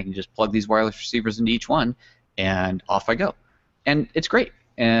all, and I can just plug these wireless receivers into each one, and off I go. And it's great.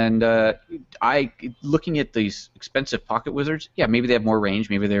 And looking at these expensive PocketWizards, yeah, maybe they have more range,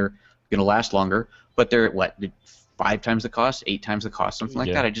 maybe they're going to last longer, but they're 5 times the cost, 8 times the cost, something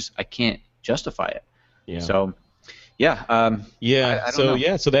like that. I can't justify it. Yeah. So. Yeah. I don't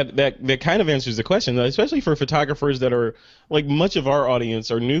know. So that kind of answers the question, especially for photographers that are like much of our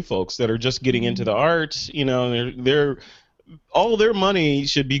audience are new folks that are just getting into the art. They're all their money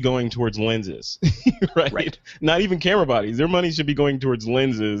should be going towards lenses, right? Not even camera bodies. Their money should be going towards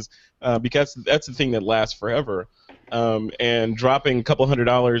lenses because that's the thing that lasts forever. And dropping a couple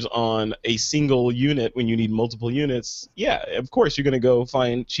 $100 on a single unit when you need multiple units, yeah, of course you're going to go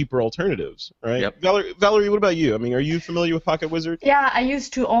find cheaper alternatives, right? Yep. Valerie, what about you? I mean, are you familiar with PocketWizard? Yeah, I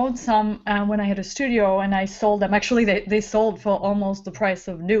used to own some when I had a studio, and I sold them. Actually, they sold for almost the price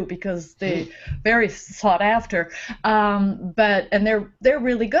of new because they very sought after. And they're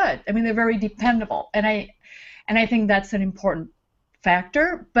really good. I mean, they're very dependable, and I think that's an important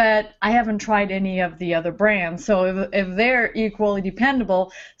factor, but I haven't tried any of the other brands. So if they're equally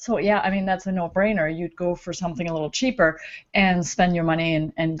dependable, so yeah, I mean, that's a no-brainer. You'd go for something a little cheaper and spend your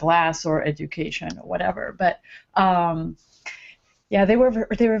money in glass or education or whatever. But Yeah, they were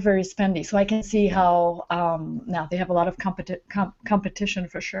very spendy, so I can see how now they have a lot of competition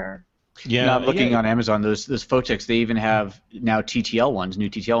for sure. Yeah, Now, I'm looking on Amazon, those Photex, they even have now TTL ones, new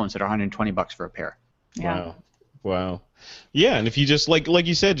TTL ones that are $120 for a pair. Yeah. Wow. Yeah, and if you just like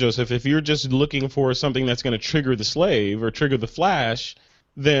you said, Joseph, if you're just looking for something that's going to trigger the slave or trigger the flash,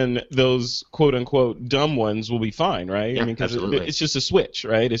 then those quote unquote dumb ones will be fine, right? Yeah, I mean, because absolutely. it's just a switch,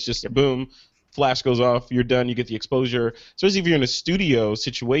 right? It's just boom, flash goes off, you're done, you get the exposure. Especially if you're in a studio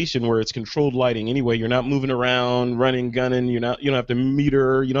situation where it's controlled lighting anyway, you're not moving around, running, gunning, you don't have to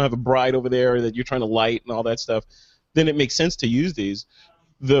meter, you don't have a bride over there that you're trying to light and all that stuff. Then it makes sense to use these.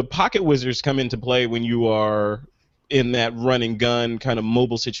 The PocketWizards come into play when you are in that run and gun kind of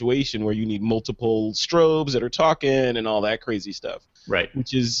mobile situation where you need multiple strobes that are talking and all that crazy stuff. Right.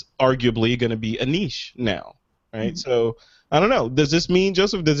 Which is arguably going to be a niche now, right? So I don't know. Does this mean,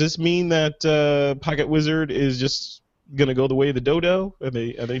 Joseph? Does this mean that PocketWizard is just going to go the way of the dodo? Are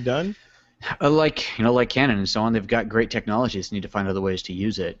they done? Like Canon and so on, they've got great technologies. Need to find other ways to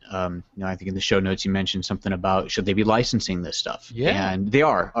use it. I think in the show notes you mentioned something about should they be licensing this stuff? Yeah. And they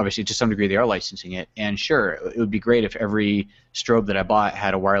are, obviously, to some degree they are licensing it. And sure, it would be great if every strobe that I bought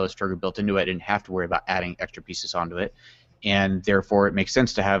had a wireless trigger built into it. I didn't have to worry about adding extra pieces onto it. And therefore, it makes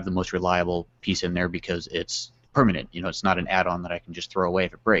sense to have the most reliable piece in there because it's permanent. It's not an add-on that I can just throw away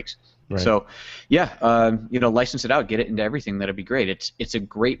if it breaks. Right. So, yeah, license it out, get it into everything. That'd be great. It's a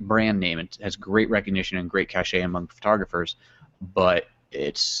great brand name. It has great recognition and great cachet among photographers, but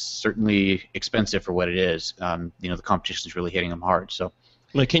it's certainly expensive for what it is. The competition is really hitting them hard. So,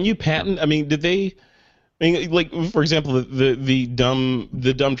 like, can you patent? I mean, did they? I mean, like for example, the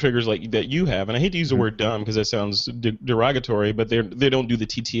dumb triggers like that you have, and I hate to use the word dumb because that sounds derogatory, but they don't do the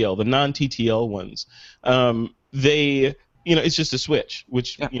TTL, the non-TTL ones. It's just a switch,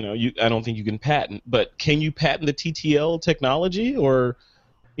 which I don't think you can patent. But can you patent the TTL technology, or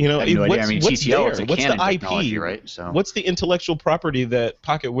I have no idea. I mean, what's TTL there? is a What's Canon the technology, IP? right? So what's the intellectual property that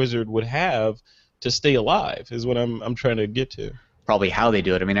PocketWizard would have to stay alive? Is what I'm trying to get to. Probably how they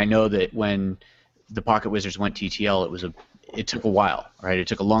do it. I mean, I know that when the PocketWizards went TTL, it took a while, right? It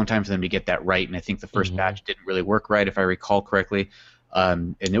took a long time for them to get that right, and I think the first batch didn't really work right, if I recall correctly,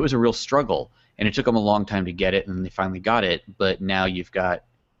 and it was a real struggle, and it took them a long time to get it, and they finally got it. But now you've got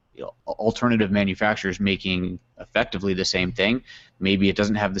alternative manufacturers making effectively the same thing. Maybe it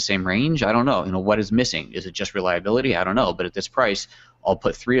doesn't have the same range. I don't know. What is missing? Is it just reliability? I don't know. But at this price, I'll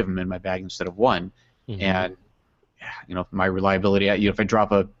put 3 of them in my bag instead of 1, and my reliability. If I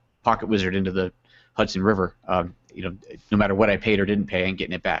drop a PocketWizard into the Hudson River, no matter what I paid or didn't pay, I ain't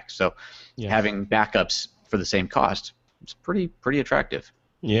getting it back. So having backups for the same cost, it's pretty attractive.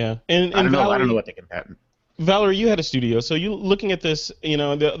 Yeah, and I don't Valerie, know. I don't know what they can patent. Valerie, you had a studio, so you looking at this.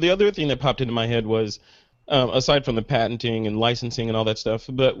 The other thing that popped into my head was, aside from the patenting and licensing and all that stuff,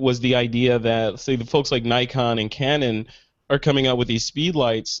 but was the idea that say the folks like Nikon and Canon are coming out with these speed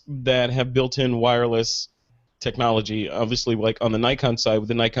lights that have built-in wireless technology. Obviously, like on the Nikon side with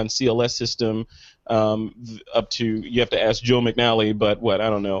the Nikon CLS system, up to, you have to ask Joe McNally, but I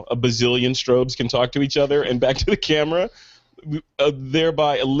don't know, a bazillion strobes can talk to each other and back to the camera,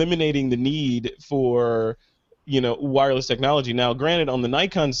 thereby eliminating the need for wireless technology. Now, granted, on the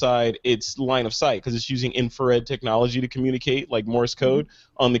Nikon side, it's line of sight because it's using infrared technology to communicate, like Morse code.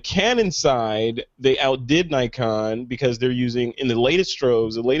 On the Canon side, they outdid Nikon because they're using, in the latest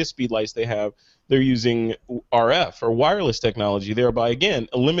strobes, the latest speed lights they have, they're using RF or wireless technology, thereby, again,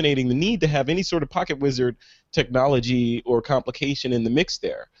 eliminating the need to have any sort of PocketWizard technology or complication in the mix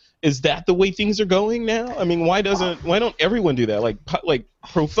there. Is that the way things are going now? I mean, why don't everyone do that? Like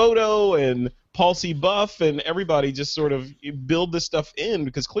Profoto and Paul C. Buff and everybody just sort of build this stuff in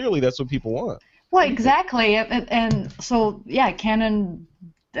because clearly that's what people want. Well, exactly, and so Canon.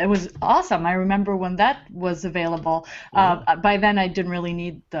 It was awesome. I remember when that was available. By then, I didn't really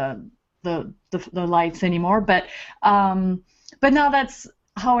need the lights anymore, but now that's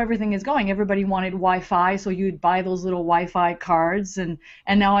how everything is going. Everybody wanted Wi-Fi, so you'd buy those little Wi-Fi cards, and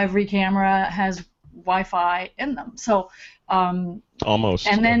now every camera has Wi-Fi in them. So almost.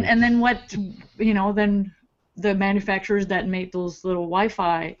 And then what? Then the manufacturers that made those little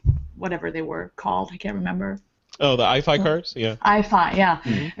Wi-Fi, whatever they were called, I can't remember. Oh, the iFi cards? Yeah. iFi, yeah.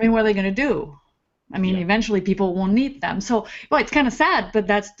 I mean, what are they going to do? I mean, eventually people won't need them. So, it's kind of sad, but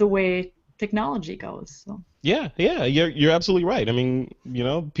that's the way technology goes. So. Yeah, you're absolutely right. I mean,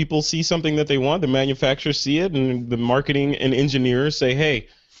 people see something that they want, the manufacturers see it, and the marketing and engineers say, hey,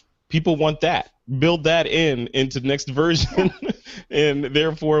 people want that. Build that into the next version, and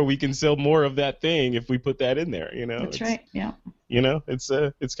therefore we can sell more of that thing if we put that in there. That's right. Yeah.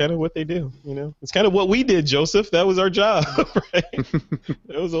 It's kind of what they do. It's kind of what we did, Joseph. That was our job, right?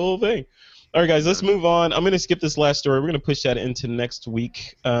 That was the whole thing. All right, guys, let's move on. I'm going to skip this last story. We're going to push that into next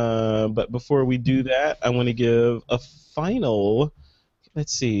week. But before we do that, I want to give a final.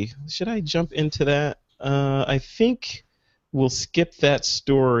 Let's see. Should I jump into that? I think we'll skip that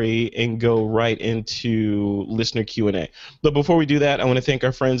story and go right into listener Q&A. But before we do that, I want to thank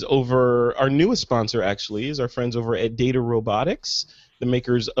our friends over, our newest sponsor actually is our friends over at Data Robotics, the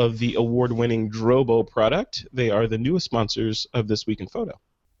makers of the award-winning Drobo product. They are the newest sponsors of This Week in Photo.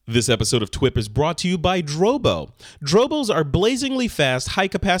 This episode of TWIP is brought to you by Drobo. Drobos are blazingly fast,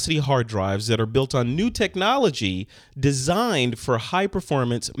 high-capacity hard drives that are built on new technology designed for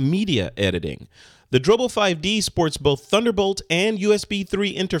high-performance media editing. The Drobo 5D sports both Thunderbolt and USB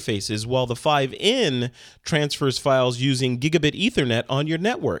 3 interfaces, while the 5N transfers files using gigabit Ethernet on your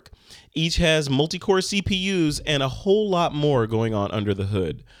network. Each has multi-core CPUs and a whole lot more going on under the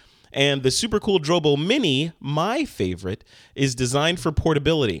hood. And the super cool Drobo Mini, my favorite, is designed for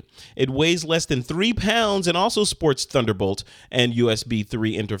portability. It weighs less than 3 pounds and also sports Thunderbolt and USB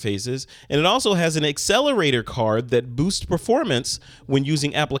 3 interfaces. And it also has an accelerator card that boosts performance when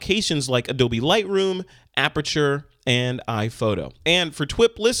using applications like Adobe Lightroom, Aperture, and iPhoto. And for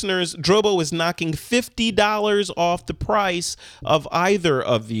TWIP listeners, Drobo is knocking $50 off the price of either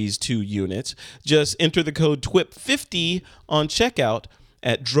of these two units. Just enter the code TWIP50 on checkout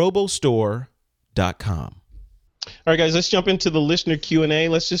at drobostore.com. All right, guys, let's jump into the listener Q&A.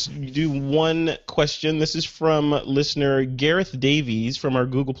 Let's just do one question. This is from listener Gareth Davies from our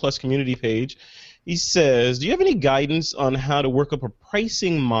Google Plus community page. He says, do you have any guidance on how to work up a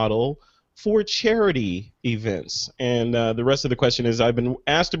pricing model for charity events? And the rest of the question is, I've been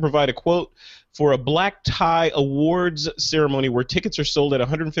asked to provide a quote for a black tie awards ceremony where tickets are sold at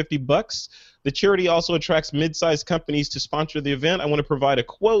 $150. The charity also attracts mid-sized companies to sponsor the event. I want to provide a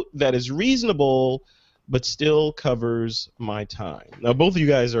quote that is reasonable but still covers my time. Now, both of you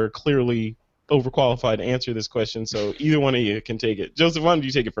guys are clearly overqualified to answer this question, so either one of you can take it. Joseph, why don't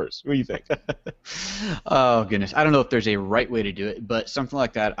you take it first? What do you think? Oh, goodness. I don't know if there's a right way to do it, but something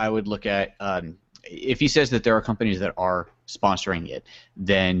like that I would look at. If he says that there are companies that are sponsoring it,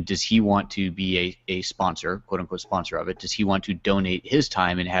 then does he want to be a sponsor, quote-unquote sponsor of it? Does he want to donate his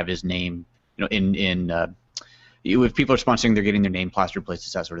time and have his name, if people are sponsoring, they're getting their name plastered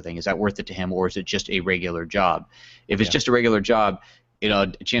places, that sort of thing. Is that worth it to him, or is it just a regular job? If it's just a regular job,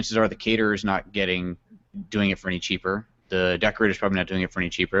 chances are the caterer's not doing it for any cheaper. The decorator's probably not doing it for any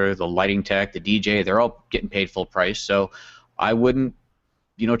cheaper. The lighting tech, the DJ, they're all getting paid full price. So I wouldn't,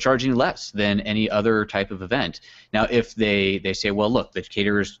 charge any less than any other type of event. Now, if they say, well, look, the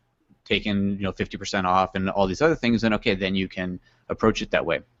caterer's taking 50% off and all these other things, then okay, then you can approach it that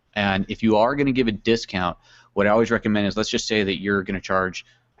way. And if you are going to give a discount, what I always recommend is, let's just say that you're going to charge,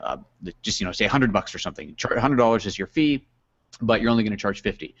 say $100 or something. $100 is your fee, but you're only going to charge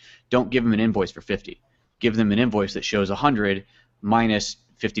 $50. Don't give them an invoice for $50. Give them an invoice that shows $100 minus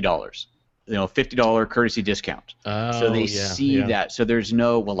 $50. $50 courtesy discount. So they see that. So there's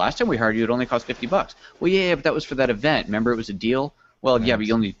no, well, last time we hired you, it only cost $50. Well, yeah, but that was for that event. Remember, it was a deal. Well, yeah, but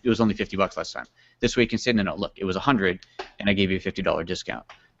it was only $50 last time. This way you can say, no, look, it was $100, and I gave you a $50 discount.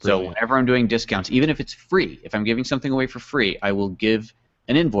 So whenever I'm doing discounts, even if it's free, if I'm giving something away for free, I will give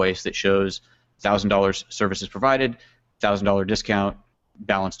an invoice that shows $1,000 services provided, $1,000 discount,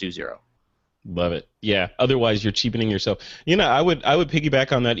 balance due $0. Love it. Yeah. Otherwise, you're cheapening yourself. I would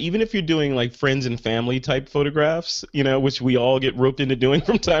piggyback on that. Even if you're doing like friends and family type photographs, which we all get roped into doing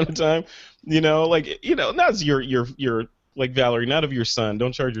from time to time. Not your like Valerie, not of your son.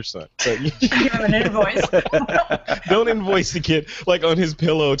 Don't charge your son. But you have an invoice. Don't invoice the kid like on his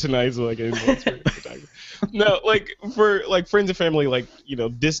pillow tonight. So like an invoice for photography. No, like for like friends and family, like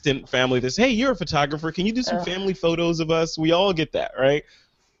distant family. Hey, you're a photographer. Can you do some family photos of us? We all get that, right?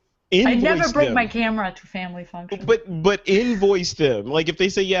 I never bring my camera to family functions. But invoice them. Like if they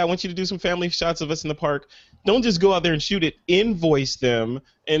say, yeah, I want you to do some family shots of us in the park, don't just go out there and shoot it. Invoice them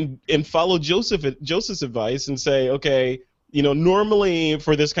and follow Joseph's advice and say, okay, normally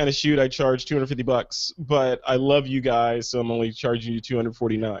for this kind of shoot I charge $250, but I love you guys, so I'm only charging you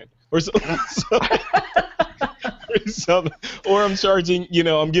 $249 or something. Or I'm charging,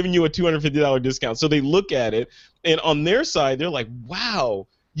 I'm giving you a $250 discount. So they look at it, and on their side, they're like, wow.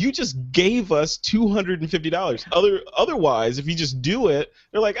 you just gave us $250. Otherwise, if you just do it,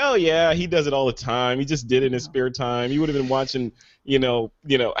 they're like, oh yeah, he does it all the time. He just did it in his spare time. He would have been watching,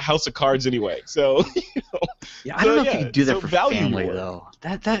 House of Cards anyway. So, Yeah, I don't know if you do that for value family war. though.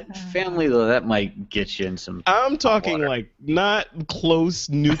 That family though, that might get you in some. I'm talking water. like not close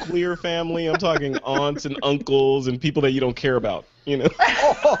nuclear family. I'm talking aunts and uncles and people that you don't care about.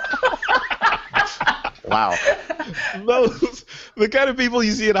 Wow. Those the kind of people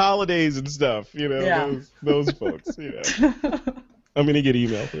you see at holidays and stuff. Yeah. Those folks. I'm gonna get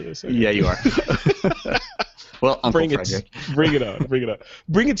email for this. Okay? Yeah, you are. Well, Uncle Frederick. Bring it on.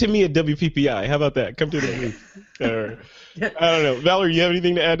 Bring it to me at WPPI. How about that? Come to the booth. All right. I don't know. Valerie, you have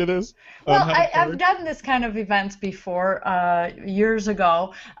anything to add to this? Well, I've done this kind of events before years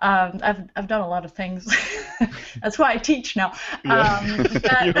ago. I've done a lot of things. That's why I teach now.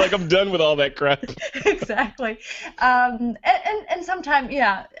 Yeah. You're like, I'm done with all that crap. Exactly. And sometimes,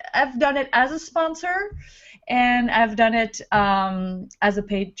 yeah, I've done it as a sponsor, and I've done it as a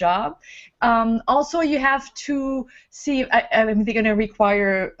paid job. Also, you have to see. I mean, they're going to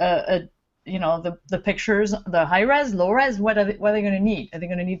require the pictures, the high res, low res. What are they going to need? Are they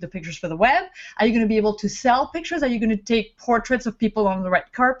going to need the pictures for the web? Are you going to be able to sell pictures? Are you going to take portraits of people on the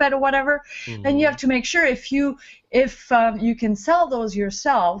red carpet or whatever? Mm-hmm. Then you have to make sure if you can sell those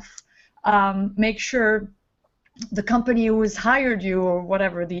yourself, make sure the company who has hired you or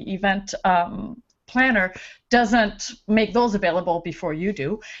whatever, the event planner, doesn't make those available before you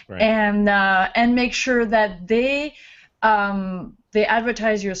do, right. and make sure that they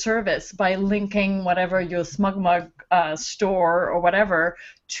advertise your service by linking whatever your SmugMug store or whatever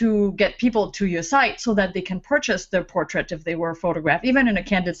to get people to your site so that they can purchase their portrait if they were photographed. Even in a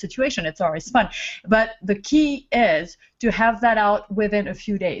candid situation, it's always fun. But the key is to have that out within a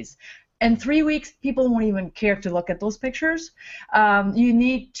few days. In 3 weeks, people won't even care to look at those pictures. You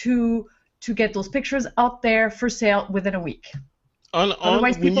need to get those pictures out there for sale within a week.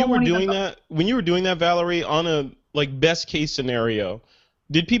 Otherwise, when you were doing that, Valerie, on a best case scenario,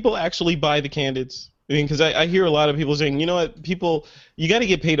 did people actually buy the candids? I mean, because I hear a lot of people saying, you know what, you got to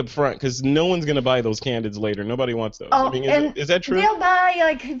get paid up front because no one's going to buy those candids later. Nobody wants those. Oh, I mean, is that true? They'll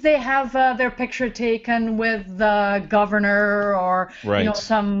buy, they have their picture taken with the governor or right.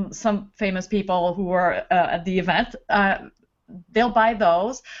 Some famous people who are at the event. They'll buy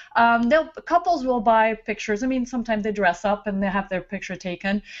those. Couples will buy pictures. I mean, sometimes they dress up and they have their picture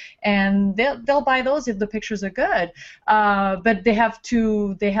taken, and they'll buy those if the pictures are good. But they have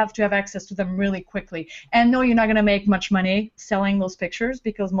to have access to them really quickly. And no, you're not going to make much money selling those pictures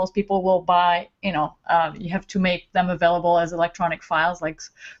because most people will buy. You have to make them available as electronic files, like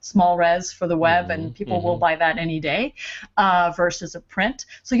small res for the web, and people will buy that any day versus a print.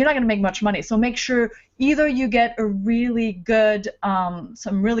 So you're not going to make much money. So make sure either you get a really good,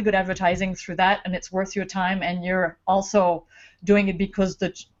 some really good advertising through that, and it's worth your time, and you're also doing it because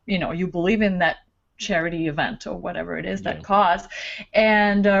you believe in that charity event or whatever it is, that cause,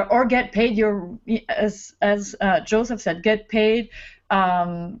 and or get paid. As Joseph said, get paid.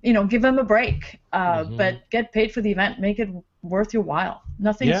 Give them a break, but get paid for the event. Make it worth your while.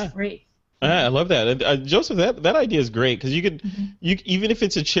 Nothing's free. I love that, Joseph. That idea is great because you could, even if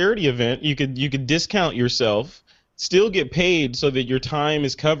it's a charity event, you could discount yourself, still get paid so that your time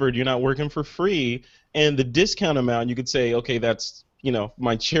is covered. You're not working for free, and the discount amount you could say, okay, that's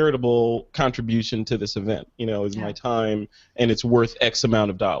my charitable contribution to this event. Is my time, and it's worth X amount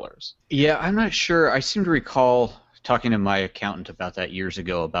of dollars. Yeah, I'm not sure. I seem to recall talking to my accountant about that years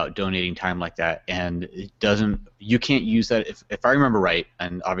ago, about donating time like that, and you can't use that if I remember right,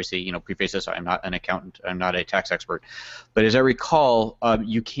 and obviously, preface this, I'm not an accountant, I'm not a tax expert, but as I recall,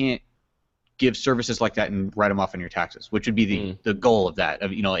 you can't give services like that and write them off on your taxes, which would be the goal of that,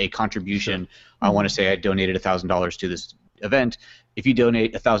 of a contribution. Sure. I want to say I donated $1,000 to this event. If you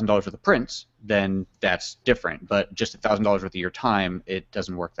donate $1,000 for the prints, then that's different, but just $1,000 worth of your time, it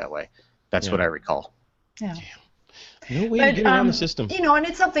doesn't work that way. That's what I recall. Yeah. No way to get around the system. And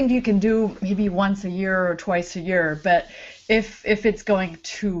it's something you can do maybe once a year or twice a year, but if it's going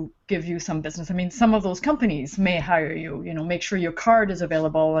to give you some business, I mean, some of those companies may hire you, make sure your card is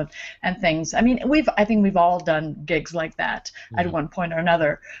available and things. I mean, I think we've all done gigs like that at one point or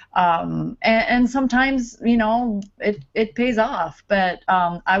another. And sometimes, it pays off, but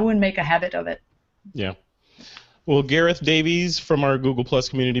I wouldn't make a habit of it. Yeah. Well, Gareth Davies from our Google Plus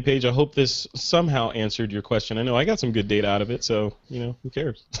community page, I hope this somehow answered your question. I know I got some good data out of it, so, who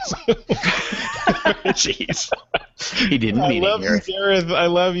cares? Jeez. He didn't mean it, Gareth. Gareth. I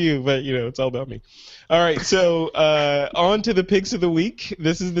love you, but it's all about me. All right, so on to the picks of the week.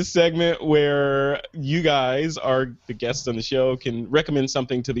 This is the segment where you guys are the guests on the show can recommend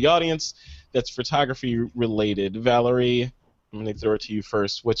something to the audience that's photography related. Valerie, I'm going to throw it to you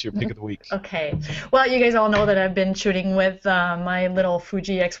first. What's your pick of the week? Okay. Well, you guys all know that I've been shooting with my little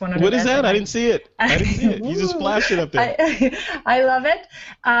Fuji X100. What is that? I didn't see it. You just flashed it up there. I love it.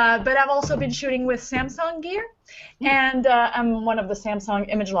 But I've also been shooting with Samsung gear, and I'm one of the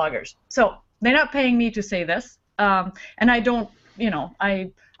Samsung image loggers. So they're not paying me to say this, and I don't, I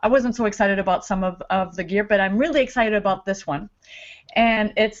wasn't so excited about some of the gear, but I'm really excited about this one,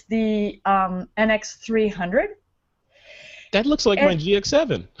 and it's the NX300. That looks like my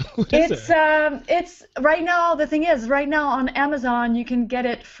GX7. It's right now. The thing is, right now on Amazon you can get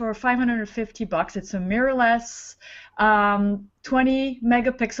it for $550. It's a mirrorless, 20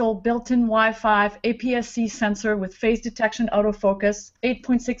 megapixel built-in Wi-Fi APS-C sensor with phase detection, autofocus,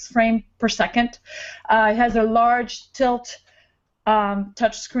 8.6 frame per second. It has a large tilt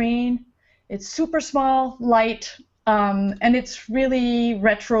touch screen. It's super small, light. And it's really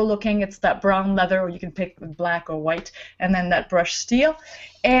retro looking. It's that brown leather, or you can pick with black or white, and then that brushed steel.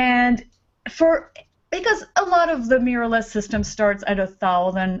 And because a lot of the mirrorless system starts at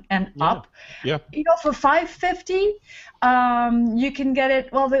 $1,000 and up. Yeah. For $550, you can get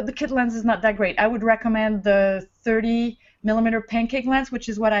it. Well, the kit lens is not that great. I would recommend the 30mm pancake lens, which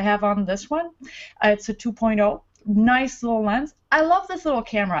is what I have on this one. It's a 2.0. Nice little lens. I love this little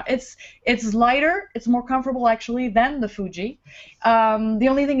camera. It's lighter. It's more comfortable actually than the Fuji. The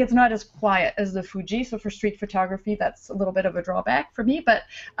only thing, it's not as quiet as the Fuji. So for street photography, that's a little bit of a drawback for me. But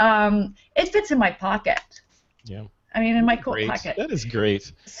it fits in my pocket. Yeah. I mean, in my coat pocket. That is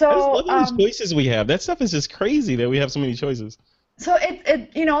great. So I just love these choices we have. That stuff is just crazy that we have so many choices. So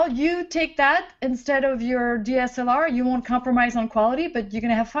you take that instead of your DSLR. You won't compromise on quality, but you're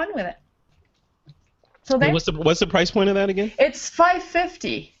gonna have fun with it. So what's the price point of that again? It's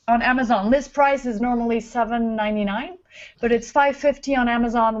 $550 on Amazon. List price is normally $799, but it's $550 on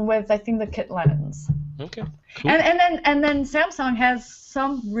Amazon with, I think, the kit lens. Okay. Cool. And then Samsung has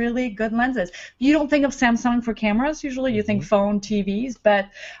some really good lenses. You don't think of Samsung for cameras usually. You think phone, TVs, but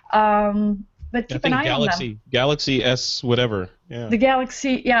keep an eye on them. Galaxy S whatever. Yeah. The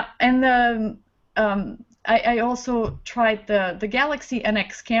Galaxy, yeah, and the I also tried the Galaxy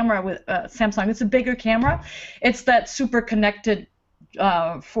NX camera with Samsung. It's a bigger camera. It's that super connected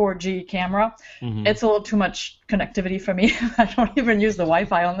 4G camera. Mm-hmm. It's a little too much connectivity for me. I don't even use the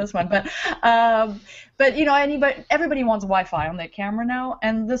Wi-Fi on this one. But everybody wants Wi-Fi on their camera now,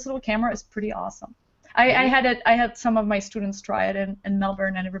 and this little camera is pretty awesome. I had some of my students try it in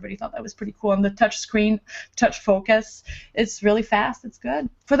Melbourne, and everybody thought that was pretty cool. And the touch screen, touch focus, it's really fast. It's good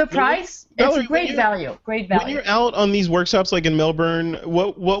for the price. It's great value. Great value. When you're out on these workshops, like in Melbourne,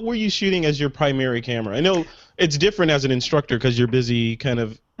 what were you shooting as your primary camera? I know it's different as an instructor because you're busy kind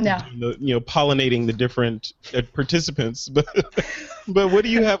of pollinating the different participants. But what do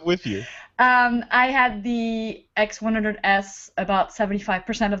you have with you? I had the X100S about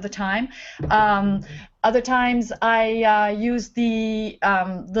 75% of the time. Other times I used the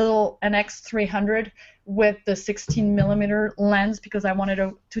little NX300 with the 16mm lens because I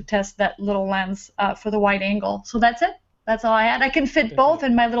wanted to test that little lens for the wide angle. So that's it. That's all I had. I can fit both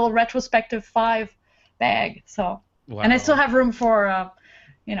in my little retrospective 5 bag. So, wow. And I still have room for a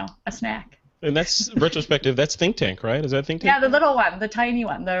snack. And that's retrospective. That's Think Tank, right? Is that Think Tank? Yeah, the little one, the tiny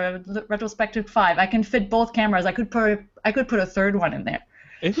one, the retrospective 5. I can fit both cameras. I could put a third one in there.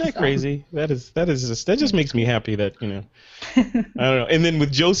 Isn't that crazy? That just makes me happy that I don't know. And then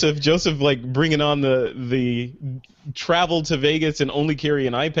with Joseph like bringing on the travel to Vegas and only carry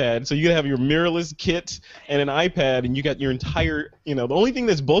an iPad. So you gotta have your mirrorless kit and an iPad, and you got your entire the only thing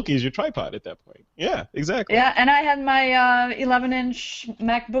that's bulky is your tripod at that point. Yeah, exactly. Yeah, and I had my 11-inch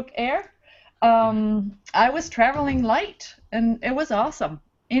MacBook Air. I was traveling light, and it was awesome.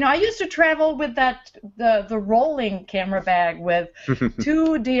 I used to travel with the rolling camera bag with 2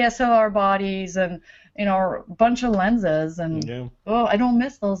 DSLR bodies and a bunch of lenses, and I don't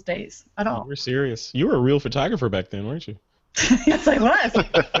miss those days at all. You're serious. You were a real photographer back then, weren't you? Yes, I was.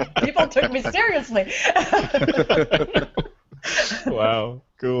 People took me seriously. Wow,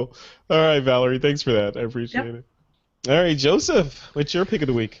 cool. All right, Valerie, thanks for that. I appreciate it. All right, Joseph, what's your pick of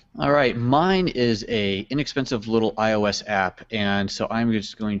the week? All right, mine is a inexpensive little iOS app, and so I'm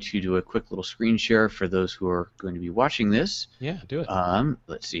just going to do a quick little screen share for those who are going to be watching this. Yeah, do it.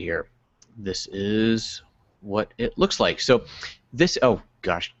 Let's see here. This is what it looks like. So this, oh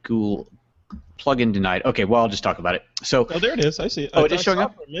gosh, Google plugin denied. Okay, well, I'll just talk about it. So there it is. I see it. Oh, it is showing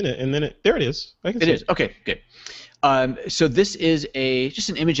up for a minute, and then there it is. I can see it is. Okay, good. So this is just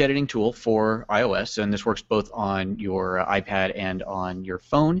an image editing tool for iOS, and this works both on your iPad and on your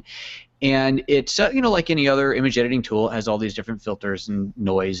phone. And it's like any other image editing tool, it has all these different filters and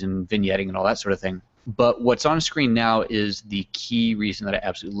noise and vignetting and all that sort of thing. But what's on screen now is the key reason that I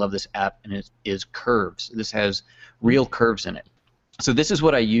absolutely love this app, and it is curves. This has real curves in it. So this is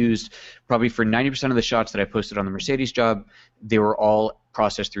what I used probably for 90% of the shots that I posted on the Mercedes job. They were all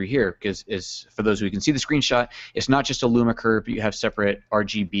processed through here, because for those who can see the screenshot, it's not just a Luma curve, but you have separate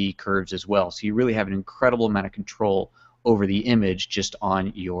RGB curves as well. So you really have an incredible amount of control over the image just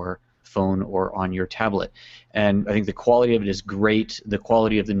on your phone or on your tablet. And I think the quality of it is great. The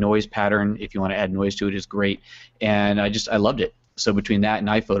quality of the noise pattern, if you want to add noise to it, is great. And I loved it. So between that and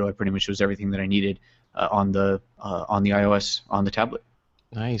iPhoto, I pretty much was everything that I needed on the iOS on the tablet.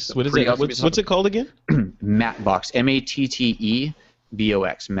 Nice. So What is it? awesome. What's it called again? Mattebox. MATTEBOX.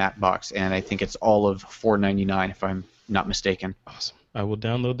 Mattebox. And I think it's all of $4.99 if I'm not mistaken. Awesome. I will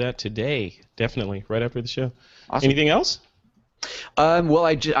download that today. Definitely, right after the show. Awesome. Anything else? Well,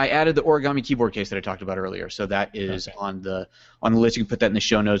 I added the origami keyboard case that I talked about earlier, so that is on the list. You can put that in the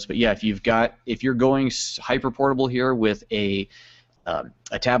show notes. But yeah, if you're going hyper portable here with a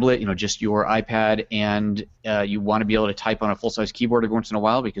tablet, just your iPad, and you want to be able to type on a full-size keyboard every once in a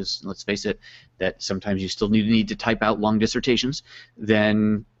while, because let's face it, that sometimes you still need to type out long dissertations,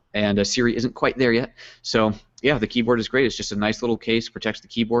 and Siri isn't quite there yet. So yeah, the keyboard is great. It's just a nice little case, protects the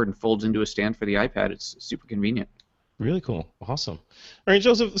keyboard, and folds into a stand for the iPad. It's super convenient. Really cool. Awesome. All right,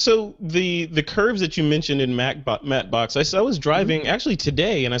 Joseph, so the curves that you mentioned in Mattebox, I was driving actually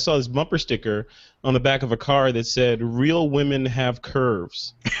today, and I saw this bumper sticker on the back of a car that said, "Real women have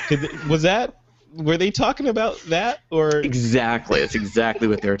curves." Were they talking about that? Or Exactly. That's exactly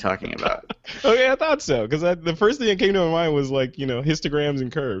what they're talking about. Okay, I thought so, because the first thing that came to my mind was histograms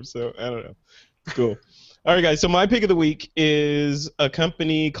and curves, so I don't know. Cool. All right, guys, so my pick of the week is a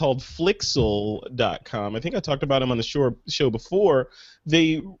company called Flixel.com. I think I talked about them on the show before.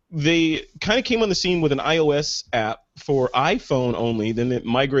 They kind of came on the scene with an iOS app for iPhone only, then it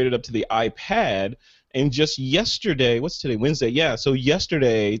migrated up to the iPad, and just yesterday, what's today, Wednesday? Yeah, so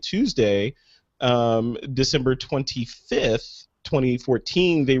yesterday, Tuesday, December 25th,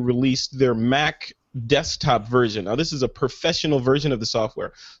 2014, they released their Mac desktop version. Now, this is a professional version of the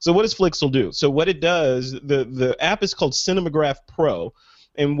software. So what does Flixel do? So what it does, the app is called Cinemagraph Pro,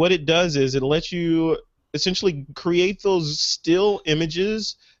 and what it does is it lets you essentially create those still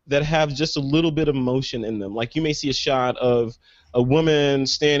images that have just a little bit of motion in them. Like you may see a shot of a woman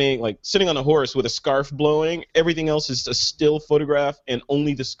sitting on a horse with a scarf blowing. Everything else is a still photograph, and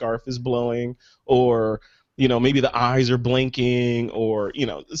only the scarf is blowing, or maybe the eyes are blinking, or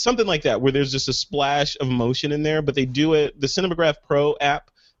something like that, where there's just a splash of motion in there. But they do it. The Cinemagraph Pro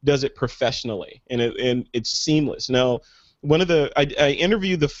app does it professionally, and it's seamless. Now, I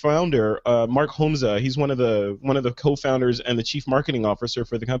interviewed the founder, Mark Homza. He's one of the co-founders and the chief marketing officer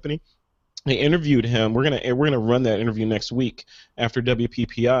for the company. I interviewed him. We're gonna run that interview next week after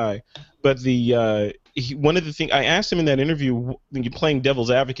WPPI. But one of the things I asked him in that interview, playing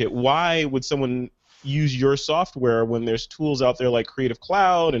devil's advocate, why would someone use your software when there's tools out there like Creative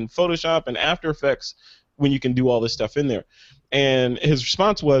Cloud and Photoshop and After Effects when you can do all this stuff in there? And his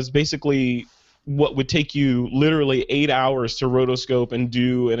response was basically, what would take you literally 8 hours to rotoscope and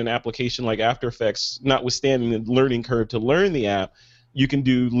do in an application like After Effects, notwithstanding the learning curve to learn the app, you can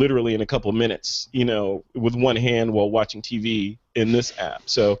do literally in a couple minutes, with one hand while watching TV in this app.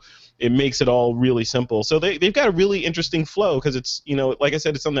 So it makes it all really simple. So they've got a really interesting flow, because it's, like I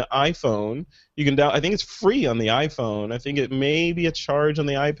said, it's on the iPhone. You can I think it's free on the iPhone. I think it may be a charge on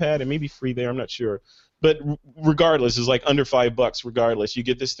the iPad. It may be free there. I'm not sure. But regardless, it's like under $5 regardless. You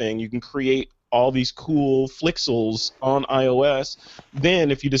get this thing. You can create all these cool Flixels on iOS.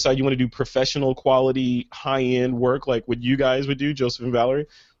 Then if you decide you want to do professional quality, high-end work like what you guys would do, Joseph and Valerie,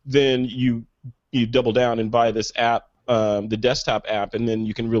 then you double down and buy this app, the desktop app, and then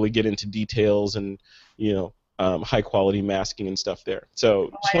you can really get into details and high quality masking and stuff there. So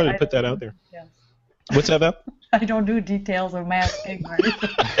just wanted to put that out there. Yeah. What's that about? I don't do details or masking or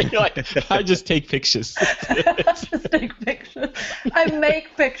anything. I just take pictures. Just take pictures. I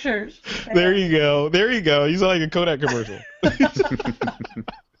make pictures. There you go. You sound like a Kodak commercial.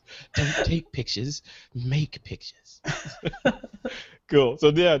 Don't take pictures, make pictures. Cool. So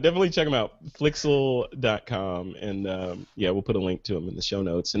yeah, definitely check them out. Flixel.com, and we'll put a link to them in the show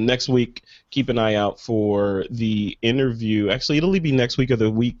notes. And next week, keep an eye out for the interview. Actually, it'll be next week or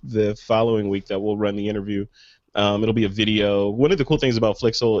the following week that we'll run the interview. It'll be a video. One of the cool things about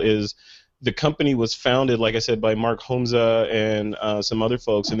Flixel is the company was founded, like I said, by Mark Homza and some other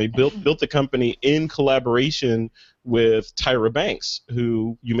folks, and they built the company in collaboration with Tyra Banks,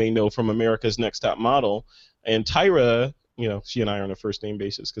 who you may know from America's Next Top Model. And Tyra, she and I are on a first name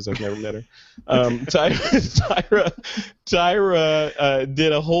basis because I've never met her. Tyra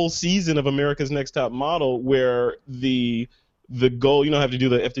did a whole season of America's Next Top Model where the goal, have to do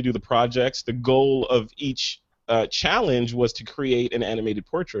the projects. The goal of each challenge was to create an animated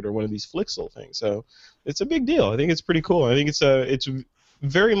portrait or one of these Flixel things. So it's a big deal. I think it's pretty cool. I think it's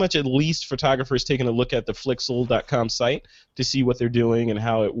very much at least photographers taking a look at the Flixel.com site to see what they're doing and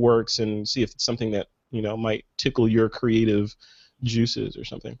how it works and see if it's something that might tickle your creative juices or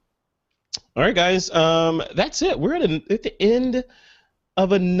something. All right, guys, that's it. We're at the end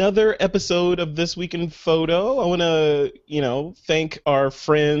of another episode of This Week in Photo. I want to, thank our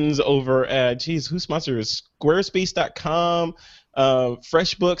friends over at, who sponsors Squarespace.com,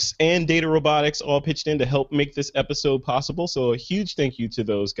 FreshBooks, and Data Robotics all pitched in to help make this episode possible. So a huge thank you to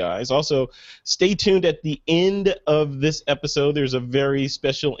those guys. Also, stay tuned at the end of this episode. There's a very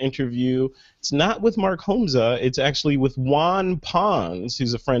special interview. It's not with Mark Homza. It's actually with Juan Pons,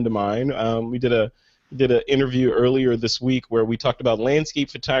 who's a friend of mine. We did an interview earlier this week where we talked about landscape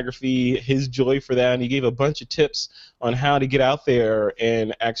photography, his joy for that, and he gave a bunch of tips on how to get out there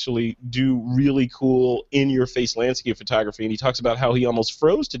and actually do really cool in-your-face landscape photography. And he talks about how he almost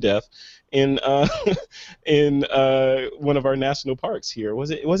froze to death in one of our national parks here.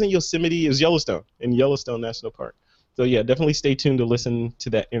 It wasn't Yosemite, it was Yellowstone, in Yellowstone National Park. So yeah, definitely stay tuned to listen to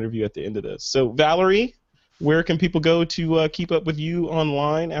that interview at the end of this. So Valerie, where can people go to keep up with you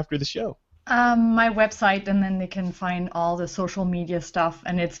online after the show? My website, and then they can find all the social media stuff,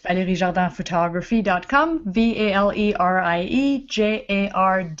 and it's valeriejardinphotography.com,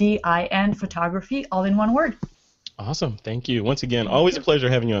 VALERIEJARDIN photography, all in one word. Awesome. Thank you. Once again, always a pleasure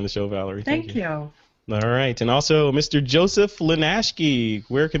having you on the show, Valerie. Thank you. All right. And also, Mr. Joseph Linashke,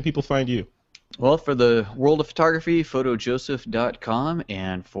 where can people find you? Well, for the world of photography, photojoseph.com,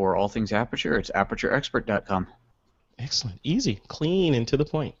 and for all things aperture, it's apertureexpert.com. Excellent. Easy, clean, and to the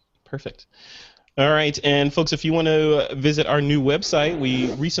point. Perfect. All right, and folks, if you want to visit our new website,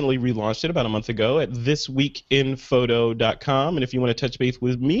 we recently relaunched it about a month ago at thisweekinphoto.com, and if you want to touch base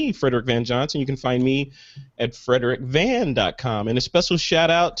with me, Frederick Van Johnson, you can find me at frederickvan.com. And a special shout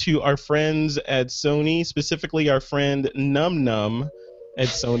out to our friends at Sony, specifically our friend Num Num at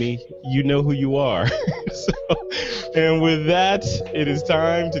Sony. You know who you are. And with that, it is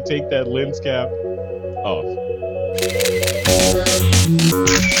time to take that lens cap off.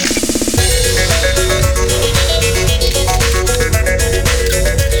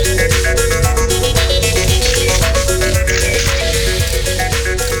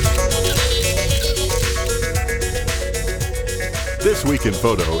 This Week in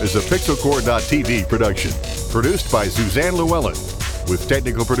Photo is a PixelCore.tv production, produced by Suzanne Llewellyn, with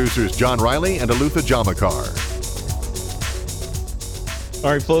technical producers John Riley and Alutha Jamakar.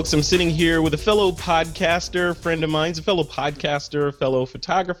 All right, folks, I'm sitting here with a fellow podcaster, friend of mine, a fellow podcaster, fellow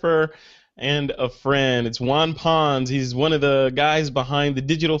photographer, and a friend. It's Juan Pons. He's one of the guys behind the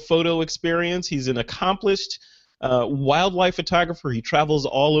Digital Photo Experience. He's an accomplished wildlife photographer. He travels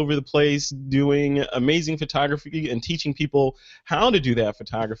all over the place doing amazing photography and teaching people how to do that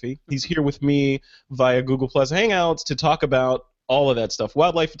photography. He's here with me via Google Plus Hangouts to talk about all of that stuff: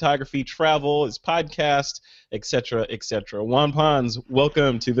 wildlife photography, travel, his podcast, etc., etc. Juan Pons,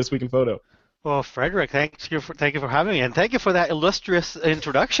 welcome to This Week in Photo. Well, Frederick, thank you for having me, and thank you for that illustrious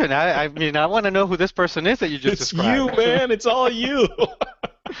introduction. I mean, I want to know who this person is that you just described. It's you, man. It's all you.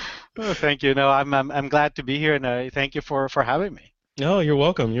 Oh, thank you. No, I'm glad to be here, and thank you for having me. No, you're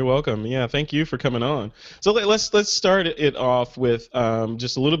welcome. You're welcome. Yeah, thank you for coming on. So let's start it off with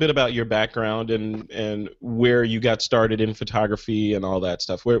just a little bit about your background and where you got started in photography and all that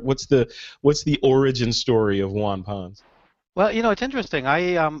stuff. What's the origin story of Juan Pons? Well, it's interesting.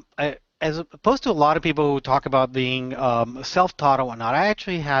 I as opposed to a lot of people who talk about being self-taught and whatnot, I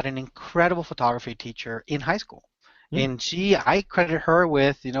actually had an incredible photography teacher in high school, and I credit her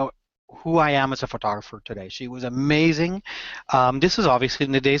with who I am as a photographer today. She was amazing. This is obviously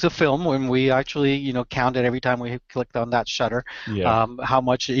in the days of film when we actually, counted every time we clicked on that shutter, how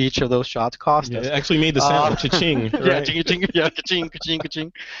much each of those shots cost us. It actually made the sound cha-ching, right? Yeah, cha-ching, ka-ching, ka-ching,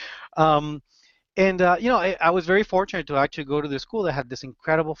 ka-ching. I was very fortunate to actually go to this school that had this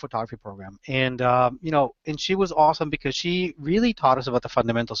incredible photography program, and and she was awesome because she really taught us about the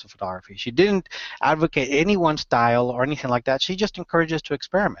fundamentals of photography. She didn't advocate any one style or anything like that. She just encouraged us to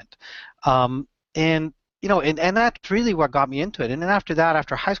experiment, and that's really what got me into it. And then after that,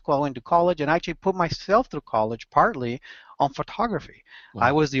 after high school, I went to college and I actually put myself through college partly on photography. Wow.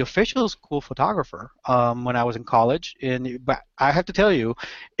 I was the official school photographer when I was in college, but I have to tell you,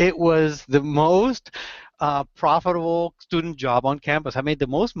 it was the most profitable student job on campus. I made the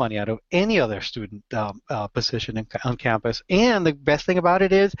most money out of any other student position on campus. And the best thing about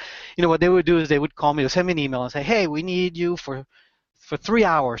it is, what they would do is they would call me, or send me an email and say, hey, we need you for 3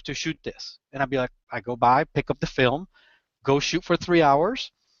 hours to shoot this. And I'd be like, I go by, pick up the film, go shoot for 3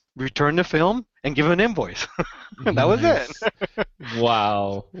 hours, return the film, and give an invoice. And that was it.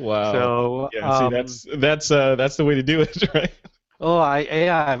 Wow. So yeah, see, that's the way to do it, right? Oh,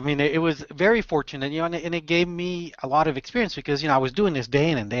 I mean, it was very fortunate, and it gave me a lot of experience because, I was doing this day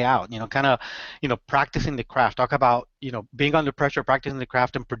in and day out, kind of, practicing the craft. Talk about, being under pressure, practicing the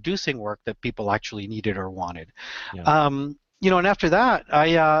craft, and producing work that people actually needed or wanted. Yeah. And after that,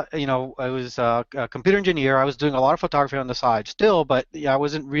 I was a computer engineer. I was doing a lot of photography on the side still, but I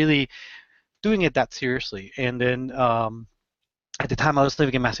wasn't really doing it that seriously. And then at the time I was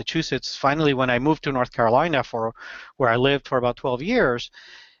living in Massachusetts. Finally, when I moved to North Carolina where I lived for about 12 years,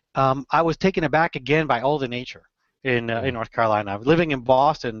 I was taken aback again by all the nature in North Carolina. Living in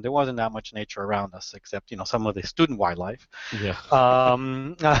Boston, there wasn't that much nature around us except some of the student wildlife. Yeah.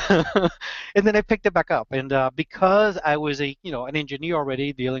 And then I picked it back up, and because I was an engineer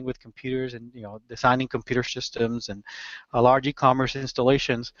already dealing with computers and designing computer systems and large e-commerce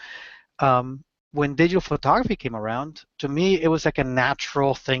installations. When digital photography came around, to me it was like a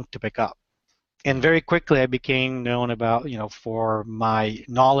natural thing to pick up. And very quickly I became known for my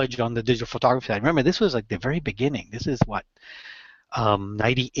knowledge on the digital photography side. Remember, this was like the very beginning. This is what,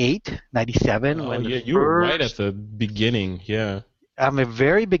 98, 97? Oh, yeah, you were right at the beginning, yeah. At the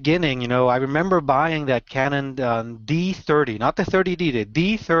very beginning, I remember buying that Canon D30, not the 30D, the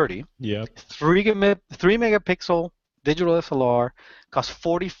D30. Yeah. 3 megapixel digital SLR, cost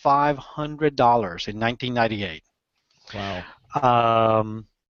 $4,500 in 1998. Wow.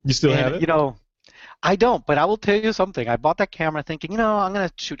 You still have it? I don't, but I will tell you something. I bought that camera thinking, I'm going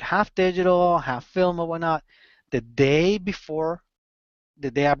to shoot half digital, half film or whatnot. The day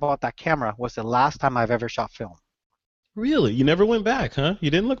I bought that camera was the last time I've ever shot film. Really? You never went back, huh? You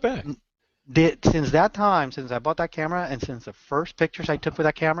didn't look back? Since that time, since I bought that camera, and since the first pictures I took with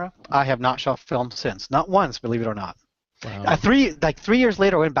that camera, I have not shot film since. Not once, believe it or not. Wow. 3 years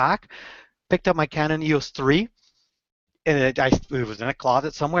later, I went back, picked up my Canon EOS 3, and it was in a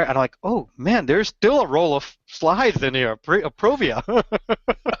closet somewhere, and I'm like, oh man, there's still a roll of slides in here, Provia.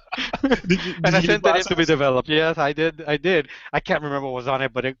 And I sent that in to be developed. Yes, I did. I can't remember what was on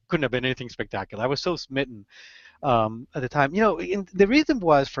it, but it couldn't have been anything spectacular. I was so smitten at the time. And the reason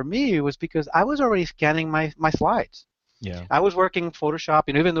for me was because I was already scanning my slides. Yeah. I was working Photoshop,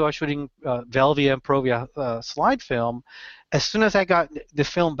 even though I was shooting Velvia and Provia slide film, as soon as I got the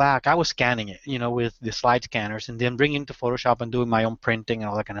film back, I was scanning it, with the slide scanners, and then bringing it to Photoshop and doing my own printing and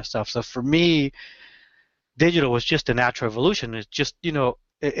all that kind of stuff. So for me, digital was just a natural evolution. It's just,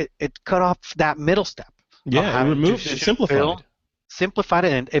 it cut off that middle step. Yeah, it removed it, simplified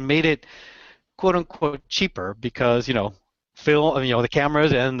it, and made it, quote unquote, cheaper because, film, the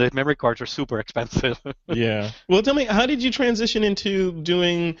cameras and the memory cards are super expensive. Yeah. Well, tell me, how did you transition into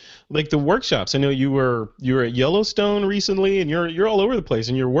doing like the workshops? I know you were at Yellowstone recently, and you're all over the place,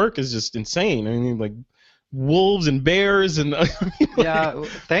 and your work is just insane. I mean, like wolves and bears and. Yeah.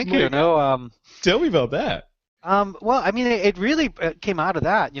 Thank you. Tell me about that. Well, I mean, it really came out of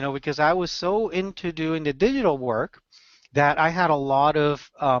that, because I was so into doing the digital work that I had a lot of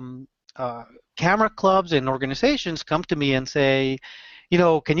camera clubs and organizations come to me and say,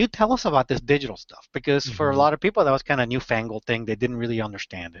 can you tell us about this digital stuff? Because for a lot of people, that was kind of a newfangled thing. They didn't really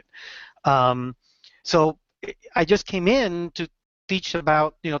understand it. So I just came in to teach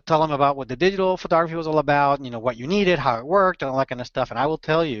about, tell them about what the digital photography was all about, what you needed, how it worked, and all that kind of stuff. And I will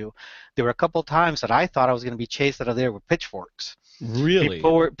tell you, there were a couple of times that I thought I was going to be chased out of there with pitchforks. Really?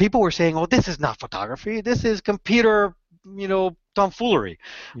 People were saying, oh, this is not photography. This is computer, tomfoolery,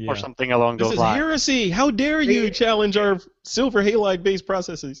 or something along those lines. This is heresy. How dare you challenge our silver halide-based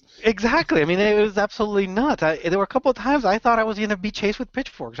processes? Exactly. I mean, it was absolutely nuts. There were a couple of times I thought I was going to be chased with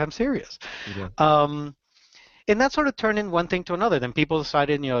pitchforks. I'm serious. Yeah. And that sort of turned in one thing to another. Then people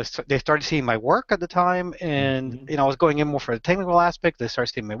decided, they started seeing my work at the time, and I was going in more for the technical aspect. They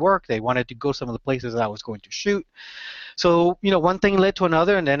started seeing my work. They wanted to go some of the places that I was going to shoot. So, one thing led to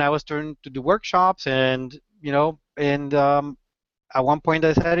another, and then I was turned to do workshops, and at one point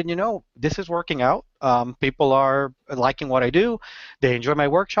I decided, this is working out. People are liking what I do. They enjoy my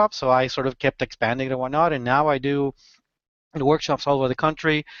workshops, so I sort of kept expanding and whatnot, and now I do and workshops all over the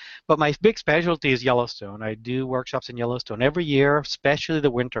country, but my big specialty is Yellowstone. I do workshops in Yellowstone every year, especially the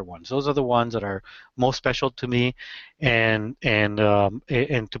winter ones. Those are the ones that are most special to me, and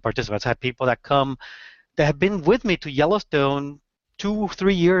to participants. I have people that come that have been with me to Yellowstone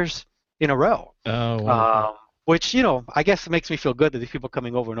 2-3 years in a row. Oh, wonderful. Which, I guess it makes me feel good that these people are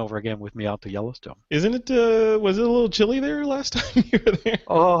coming over and over again with me out to Yellowstone. Isn't it, was it a little chilly there last time you were there?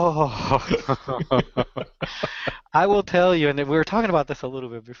 Oh, I will tell you, and we were talking about this a little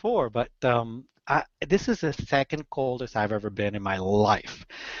bit before, but this is the second coldest I've ever been in my life.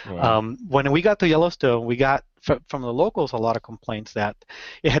 Wow. When we got to Yellowstone, we got from the locals a lot of complaints that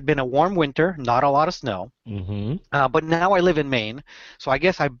it had been a warm winter, not a lot of snow. Mm-hmm. But now I live in Maine, so I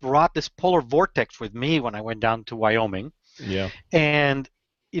guess I brought this polar vortex with me when I went down to Wyoming. Yeah. And,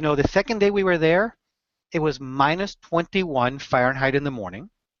 the second day we were there, it was minus 21 Fahrenheit in the morning,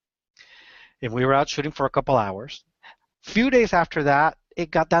 and we were out shooting for a couple hours. A few days after that,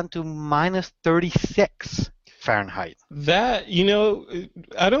 it got down to minus 36 Fahrenheit. That,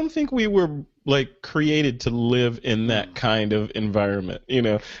 I don't think we were created to live in that kind of environment,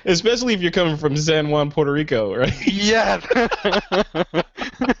 especially if you're coming from San Juan, Puerto Rico, right? Yes.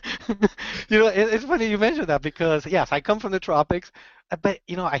 It's funny you mentioned that because, yes, I come from the tropics, but,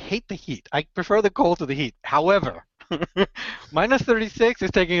 I hate the heat. I prefer the cold to the heat. However, minus 36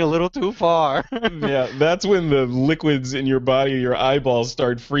 is taking a little too far. Yeah, that's when the liquids in your body, your eyeballs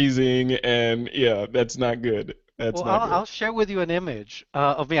start freezing, and yeah, that's not good. I'll share with you an image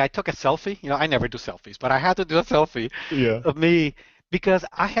of me. I took a selfie. I never do selfies, but I had to do a selfie of me because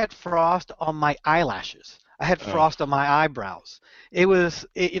I had frost on my eyelashes. I had frost on my eyebrows. It was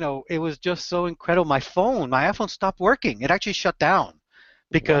just so incredible. My iPhone stopped working. It actually shut down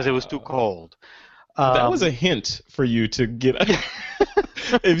because it was too cold. That was a hint for you to get.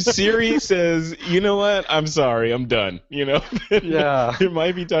 If Siri says, "You know what? I'm sorry, I'm done," yeah, it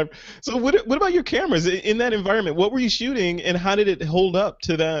might be time. So, what about your cameras in that environment? What were you shooting, and how did it hold up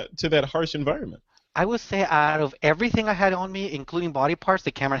to that harsh environment? I would say out of everything I had on me, including body parts,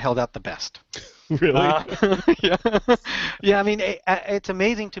 the camera held out the best. Really? Yeah. Yeah. I mean, it's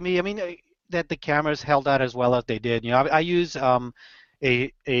amazing to me. I mean, that the cameras held out as well as they did. I use a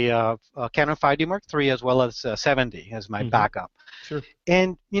Canon 5D Mark III as well as 70 as my backup. Sure.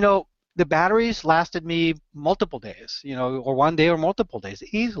 And the batteries lasted me multiple days, or one day or multiple days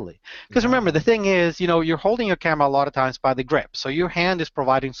easily. Because remember, the thing is, you're holding your camera a lot of times by the grip, so your hand is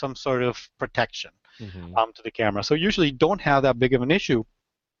providing some sort of protection to the camera. So usually you don't have that big of an issue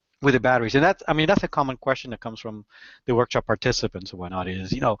with the batteries. And that's a common question that comes from the workshop participants and whatnot is,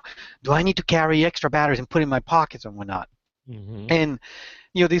 do I need to carry extra batteries and put in my pockets and whatnot? And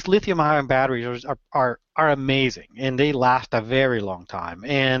these lithium-ion batteries are amazing, and they last a very long time.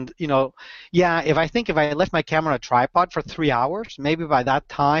 And if I left my camera on a tripod for 3 hours, maybe by that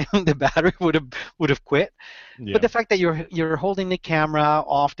time the battery would have quit. Yeah. But the fact that you're holding the camera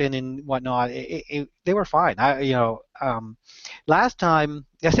often and whatnot, they were fine. Last time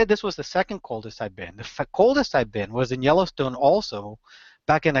I said this was the second coldest I've been. The coldest I've been was in Yellowstone also,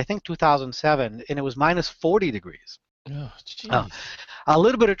 back in I think 2007, and it was minus 40 degrees. Oh, geez. A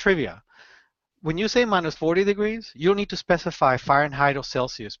little bit of trivia. When you say minus 40 degrees, you don't need to specify Fahrenheit or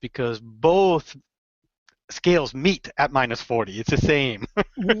Celsius because both scales meet at minus 40. It's the same.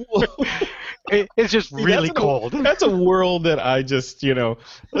 It's just really cold. That's a world that I just,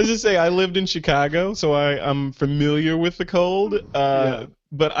 let's just say I lived in Chicago, so I'm familiar with the cold.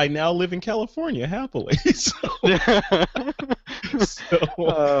 But I now live in California happily.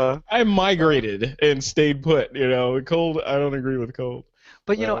 So I migrated and stayed put. Cold. I don't agree with cold.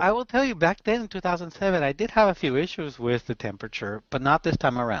 But I will tell you, back then in 2007, I did have a few issues with the temperature, but not this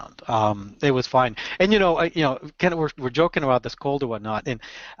time around. It was fine. And kind of we're joking about this cold or whatnot. And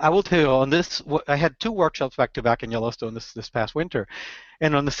I will tell you, on this, I had 2 workshops back to back in Yellowstone this past winter,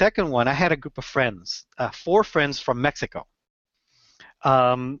 and on the second one, I had a group of friends, 4 friends from Mexico.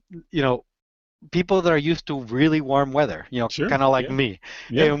 People that are used to really warm weather, Sure. kind of like me.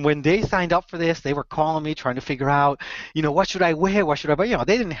 Yeah. And when they signed up for this, they were calling me, trying to figure out, what should I wear? What should I buy?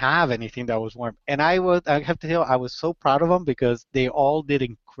 They didn't have anything that was warm. And I have to tell you, I was so proud of them because they all did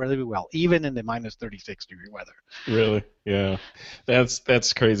incredibly well, even in the minus 36-degree weather. Really? Yeah.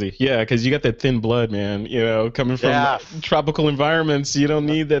 That's crazy. Yeah, because you got that thin blood, man. Coming from tropical environments, you don't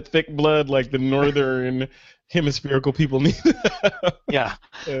need that thick blood like the northern hemispherical people need. Yeah,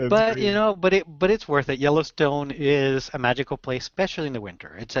 That's but crazy. but it's worth it. Yellowstone is a magical place, especially in the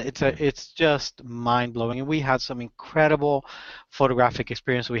winter. It's just mind blowing, and we had some incredible photographic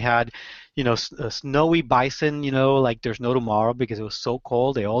experience. We had, snowy bison. Like there's no tomorrow because it was so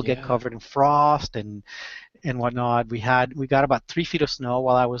cold. They all get Yeah. covered in frost and whatnot. We got about 3 feet of snow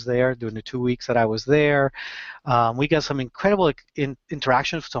while I was there during the 2 weeks that I was there. We got some incredible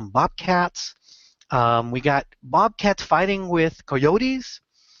interactions with some bobcats. We got bobcats fighting with coyotes.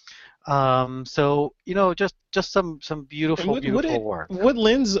 So just some And beautiful, beautiful work. what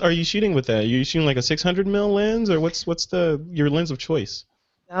lens are you shooting with that? Are you shooting like a 600 mil lens, or what's your lens of choice?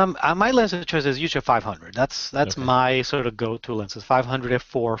 My lens of choice is usually 500. That's Okay. my sort of go-to lens. It's 500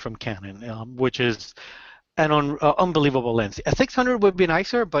 f4 from Canon, which is an unbelievable lens. A 600 would be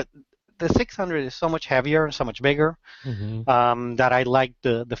nicer, but the 600 is so much heavier and so much bigger that I like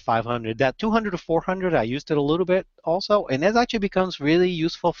the 500. That 200 to 400, I used it a little bit also, and it actually becomes really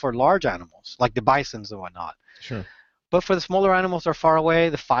useful for large animals like the bisons and whatnot. Sure. But for the smaller animals that are far away,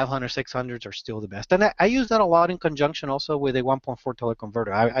 the 500, 600s are still the best. And I use that a lot in conjunction also with a 1.4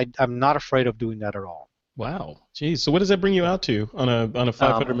 teleconverter. I'm not afraid of doing that at all. Wow. Geez. So what does that bring you out to on a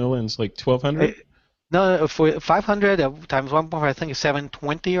 500 mil lens? Like 1200? No, for 500 times 1.5, I think it's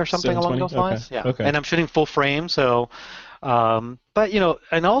 720 or something along 720? those lines. Okay. Yeah. Okay. And I'm shooting full frame, so. But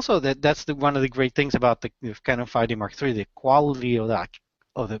and also that's one of the great things about the Canon 5D Mark III. The quality of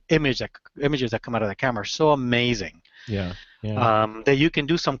the images that come out of the camera are so amazing. Yeah. Yeah. That you can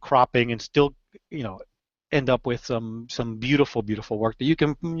do some cropping and still, end up with some beautiful, beautiful work that you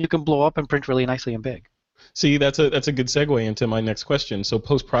can blow up and print really nicely and big. See, that's a good segue into my next question. So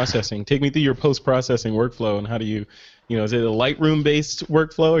post-processing, take me through your post-processing workflow, and how do you, is it a Lightroom-based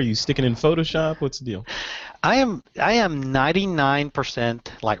workflow? Are you sticking in Photoshop? What's the deal? I am 99%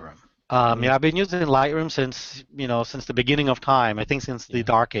 Lightroom. I've been using Lightroom since the beginning of time. I think since the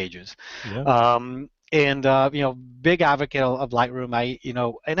Dark Ages. Yeah. Big advocate of Lightroom.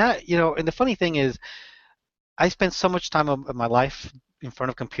 And the funny thing is, I spent so much time of my life in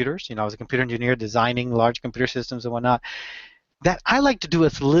front of computers. I was a computer engineer designing large computer systems and whatnot, that I like to do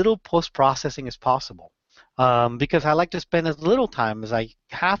as little post-processing as possible, because I like to spend as little time as I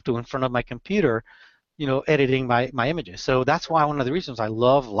have to in front of my computer, editing my images. So that's why one of the reasons I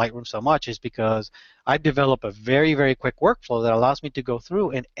love Lightroom so much is because I develop a very, very quick workflow that allows me to go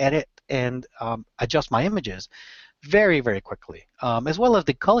through and edit and adjust my images very, very quickly, as well as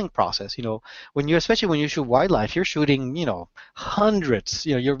the culling process. Especially when you shoot wildlife, you're shooting, hundreds.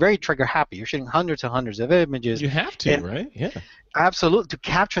 You're very trigger happy. You're shooting hundreds and hundreds of images. You have to, and right? Yeah. Absolutely, to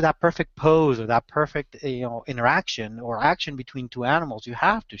capture that perfect pose or that perfect, interaction or action between two animals, you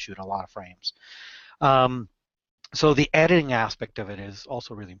have to shoot a lot of frames. So the editing aspect of it is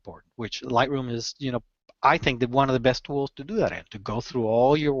also really important, which Lightroom is, I think that one of the best tools to do that in, to go through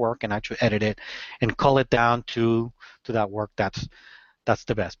all your work and actually edit it and cull it down to that work. That's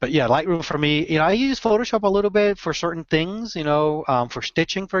the best. But yeah, Lightroom for me, I use Photoshop a little bit for certain things, for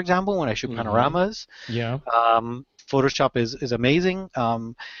stitching, for example, when I shoot panoramas. Yeah. Photoshop is amazing.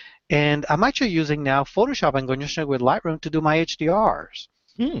 And I'm actually using now Photoshop and conjunction with Lightroom to do my HDRs.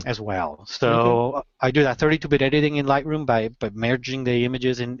 As well. So I do that 32-bit editing in Lightroom by merging the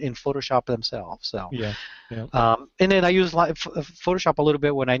images in Photoshop themselves. So Yeah. and then I use Photoshop a little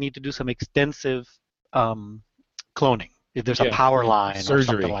bit when I need to do some extensive cloning. If there's a power line or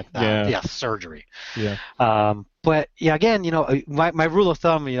something like that. Yeah, surgery. Yeah. But yeah, again, my rule of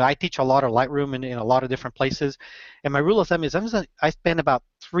thumb, I teach a lot of Lightroom in a lot of different places, and my rule of thumb is I spend about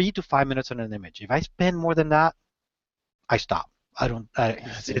 3 to 5 minutes on an image. If I spend more than that, I stop.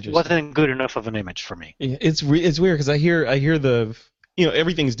 It wasn't good enough of an image for me. It's weird because I hear the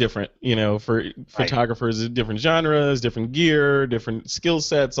everything's different. For photographers, different genres, different gear, different skill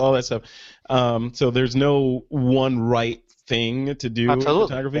sets, all that stuff. So there's no one right thing to do in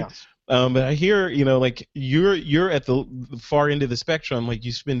photography. Yes. But I hear like you're at the far end of the spectrum. Like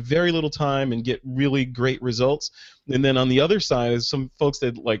you spend very little time and get really great results. And then on the other side is some folks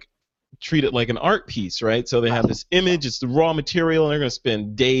that like treat it like an art piece, right? So they have this image, it's the raw material, and they're going to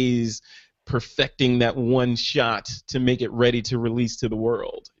spend days perfecting that one shot to make it ready to release to the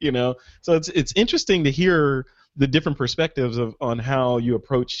world, So it's interesting to hear the different perspectives on how you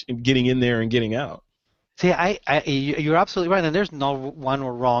approach getting in there and getting out. See, you're absolutely right, and there's no one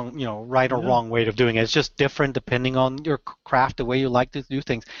or wrong, right or wrong way of doing it. It's just different depending on your craft, the way you like to do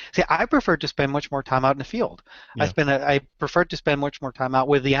things. See, I prefer to spend much more time out in the field. Yeah. I prefer to spend much more time out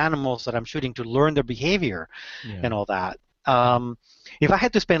with the animals that I'm shooting to learn their behavior and all that. If I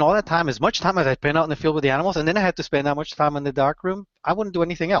had to spend all that time, as much time as I spent out in the field with the animals, and then I had to spend that much time in the dark room, I wouldn't do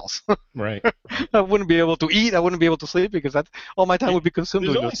anything else. Right. I wouldn't be able to eat. I wouldn't be able to sleep because all my time would be consumed.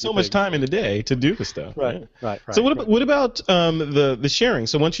 There's doing only those so much things. time in the day to do the stuff. Right. Right. So what about the sharing?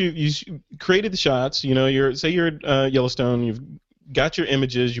 So once you created the shots, you're at Yellowstone, you've got your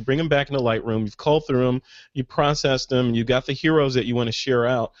images, you bring them back into Lightroom, you've culled through them, you processed them, you got the heroes that you want to share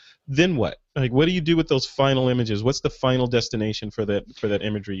out. Then what? Like, what do you do with those final images? What's the final destination for that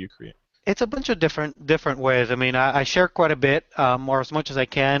imagery you create? It's a bunch of different ways. I mean, I share quite a bit, or as much as I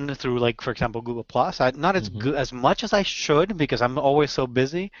can through, like, for example, Google Plus. Not as good as much as I should because I'm always so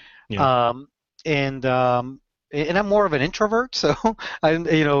busy. Yeah. And I'm more of an introvert, so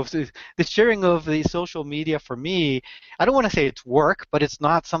the sharing of the social media for me, I don't want to say it's work, but it's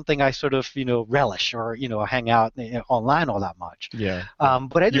not something I sort of relish or hang out online all that much. Yeah.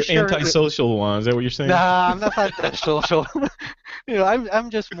 But I just You're antisocial, Juan. Is that what you're saying? Nah, I'm not antisocial. I'm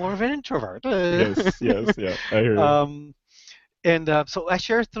just more of an introvert. Yes, yeah, I hear you. So I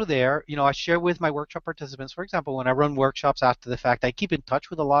share through there. I share with my workshop participants. For example, when I run workshops after the fact, I keep in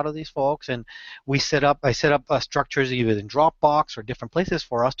touch with a lot of these folks, and I set up structures either in Dropbox or different places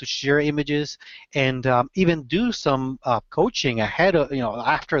for us to share images, and even do some coaching ahead of,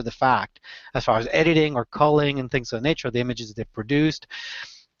 after the fact, as far as editing or culling and things of the nature of the images they've produced.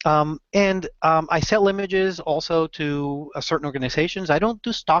 I sell images also to certain organizations. I don't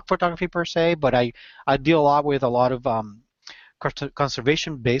do stock photography per se, but I deal a lot with a lot of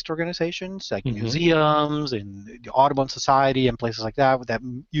conservation-based organizations like museums and the Audubon Society and places like that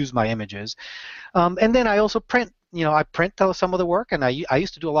use my images. And then I also print. I print some of the work, and I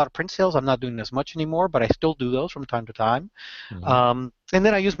used to do a lot of print sales. I'm not doing as much anymore, but I still do those from time to time. And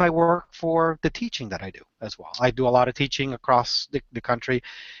then I use my work for the teaching that I do as well. I do a lot of teaching across the country,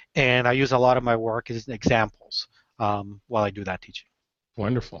 and I use a lot of my work as examples while I do that teaching.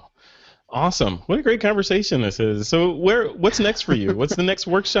 Wonderful. Awesome. What a great conversation this is. So what's next for you? What's the next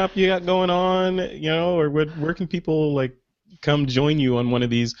workshop you got going on? Or where can people come join you on one of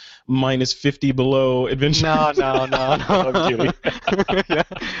these minus 50 below adventures? No. I'm kidding. Yeah.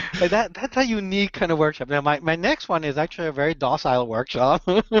 That's a unique kind of workshop. Now my next one is actually a very docile workshop.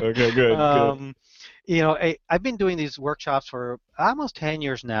 Okay, good. I've been doing these workshops for almost 10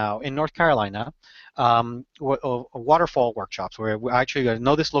 years now in North Carolina, waterfall workshops where we actually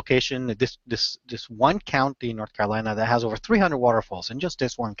know this location, this one county in North Carolina that has over 300 waterfalls in just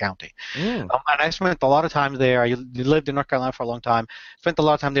this one county. And I spent a lot of time there. I lived in North Carolina for a long time. Spent a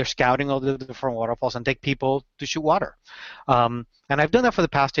lot of time there scouting all the different waterfalls and take people to shoot water. And I've done that for the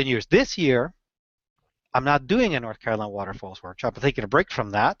past 10 years. This year, I'm not doing a North Carolina waterfalls workshop. I'm taking a break from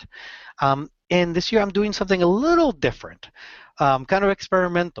that. And this year I'm doing something a little different, kind of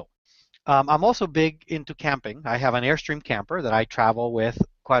experimental. I'm also big into camping. I have an Airstream camper that I travel with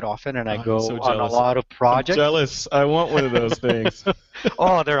quite often, and I go on a lot of projects. I'm jealous. I want one of those things.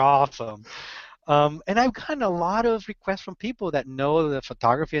 Oh, they're awesome. And I've gotten a lot of requests from people that know the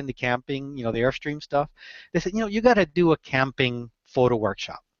photography and the camping, the Airstream stuff. They said, you got to do a camping photo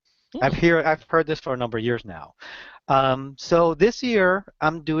workshop. I've heard this for a number of years now. So this year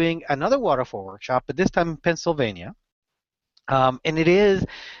I'm doing another waterfall workshop, but this time in Pennsylvania. And it is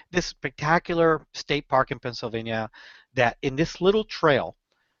this spectacular state park in Pennsylvania that in this little trail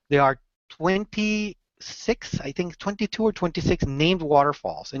there are 26, I think 22 or 26 named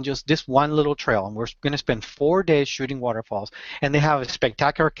waterfalls in just this one little trail, and we're going to spend 4 days shooting waterfalls, and they have a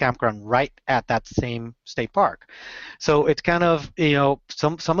spectacular campground right at that same state park. So it's kind of,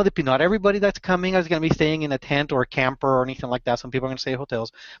 some of the people, not everybody that's coming is going to be staying in a tent or a camper or anything like that. Some people are going to stay in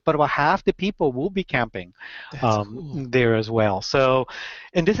hotels, but about half the people will be camping there as well. So,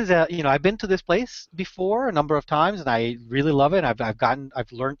 and this is I've been to this place before a number of times, and I really love it.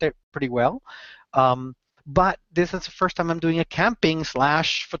 I've learned it pretty well. But this is the first time I'm doing a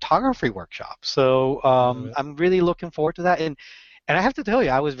camping/photography workshop. So I'm really looking forward to that. And I have to tell you,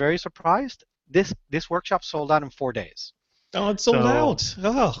 I was very surprised. This workshop sold out in 4 days. Oh, it's sold out.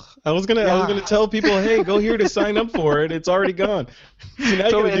 Oh, I was gonna tell people, hey, go here to sign up for it. It's already gone. So now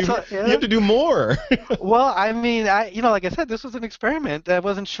you have to do more. Well, I mean, like I said, this was an experiment. I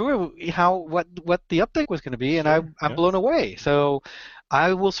wasn't sure what the uptake was going to be, and I'm blown away. So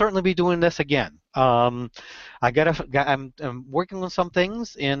I will certainly be doing this again. I'm working on some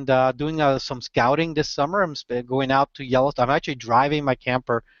things and doing some scouting this summer. I'm going out to Yellowstone. I'm actually driving my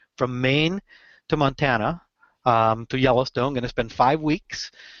camper from Maine to Montana. To Yellowstone. I'm going to spend 5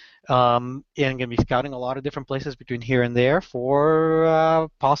 weeks and going to be scouting a lot of different places between here and there for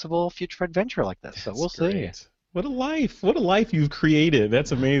possible future adventure like this. So we'll see. What a life! What a life you've created.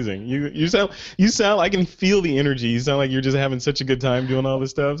 That's amazing. You sound. I can feel the energy. You sound like you're just having such a good time doing all this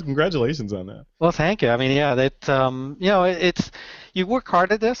stuff. Congratulations on that. Well, thank you. I mean, yeah, that it's you work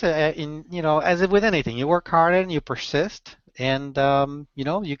hard at this. As with anything, you work hard at it and you persist, and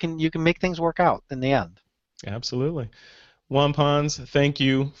you can make things work out in the end. Absolutely. Juan Pons, thank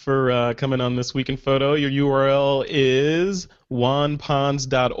you for coming on This Week in Photo. Your URL is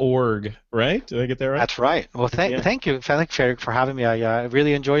juanpons.org, right? Did I get that right? That's right. Well, thank you, Frederick, for having me. I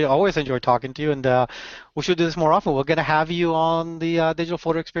really always enjoy talking to you, and we should do this more often. We're going to have you on the Digital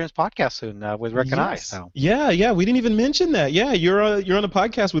Photo Experience podcast soon with Rick and I. So. Yeah, we didn't even mention that. Yeah, you're on a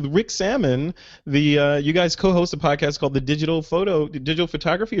podcast with Rick Salmon. You guys co-host a podcast called the Digital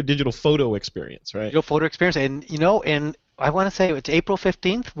Photography or Digital Photo Experience, right? Digital Photo Experience, and I want to say it's April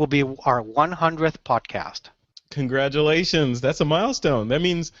 15th will be our 100th podcast. Congratulations. That's a milestone. That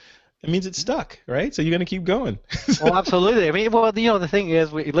means it's stuck, right? So you're going to keep going. Well, absolutely. I mean, the thing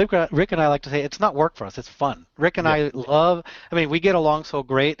is, Rick and I like to say it's not work for us. It's fun. Rick and I we get along so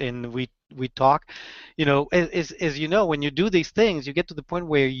great, and we talk. As you know, when you do these things, you get to the point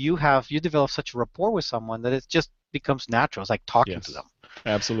where you develop such a rapport with someone that it just becomes natural. It's like talking to them.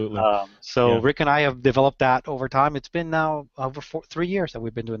 Absolutely. Rick and I have developed that over time. It's been now over 3 years that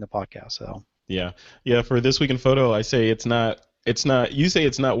we've been doing the podcast. So. Yeah. For This Week in Photo, I say it's not. You say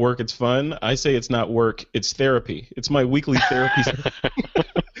it's not work. It's fun. I say it's not work. It's therapy. It's my weekly therapy.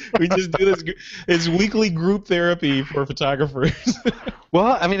 We just do this. It's weekly group therapy for photographers.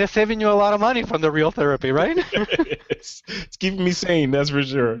 Well, I mean, it's saving you a lot of money from the real therapy, right? It's keeping me sane. That's for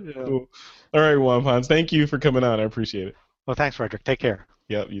sure. Yeah. Cool. All right, Juan Pons. Thank you for coming on. I appreciate it. Well, thanks, Frederick. Take care.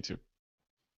 Yeah, you too.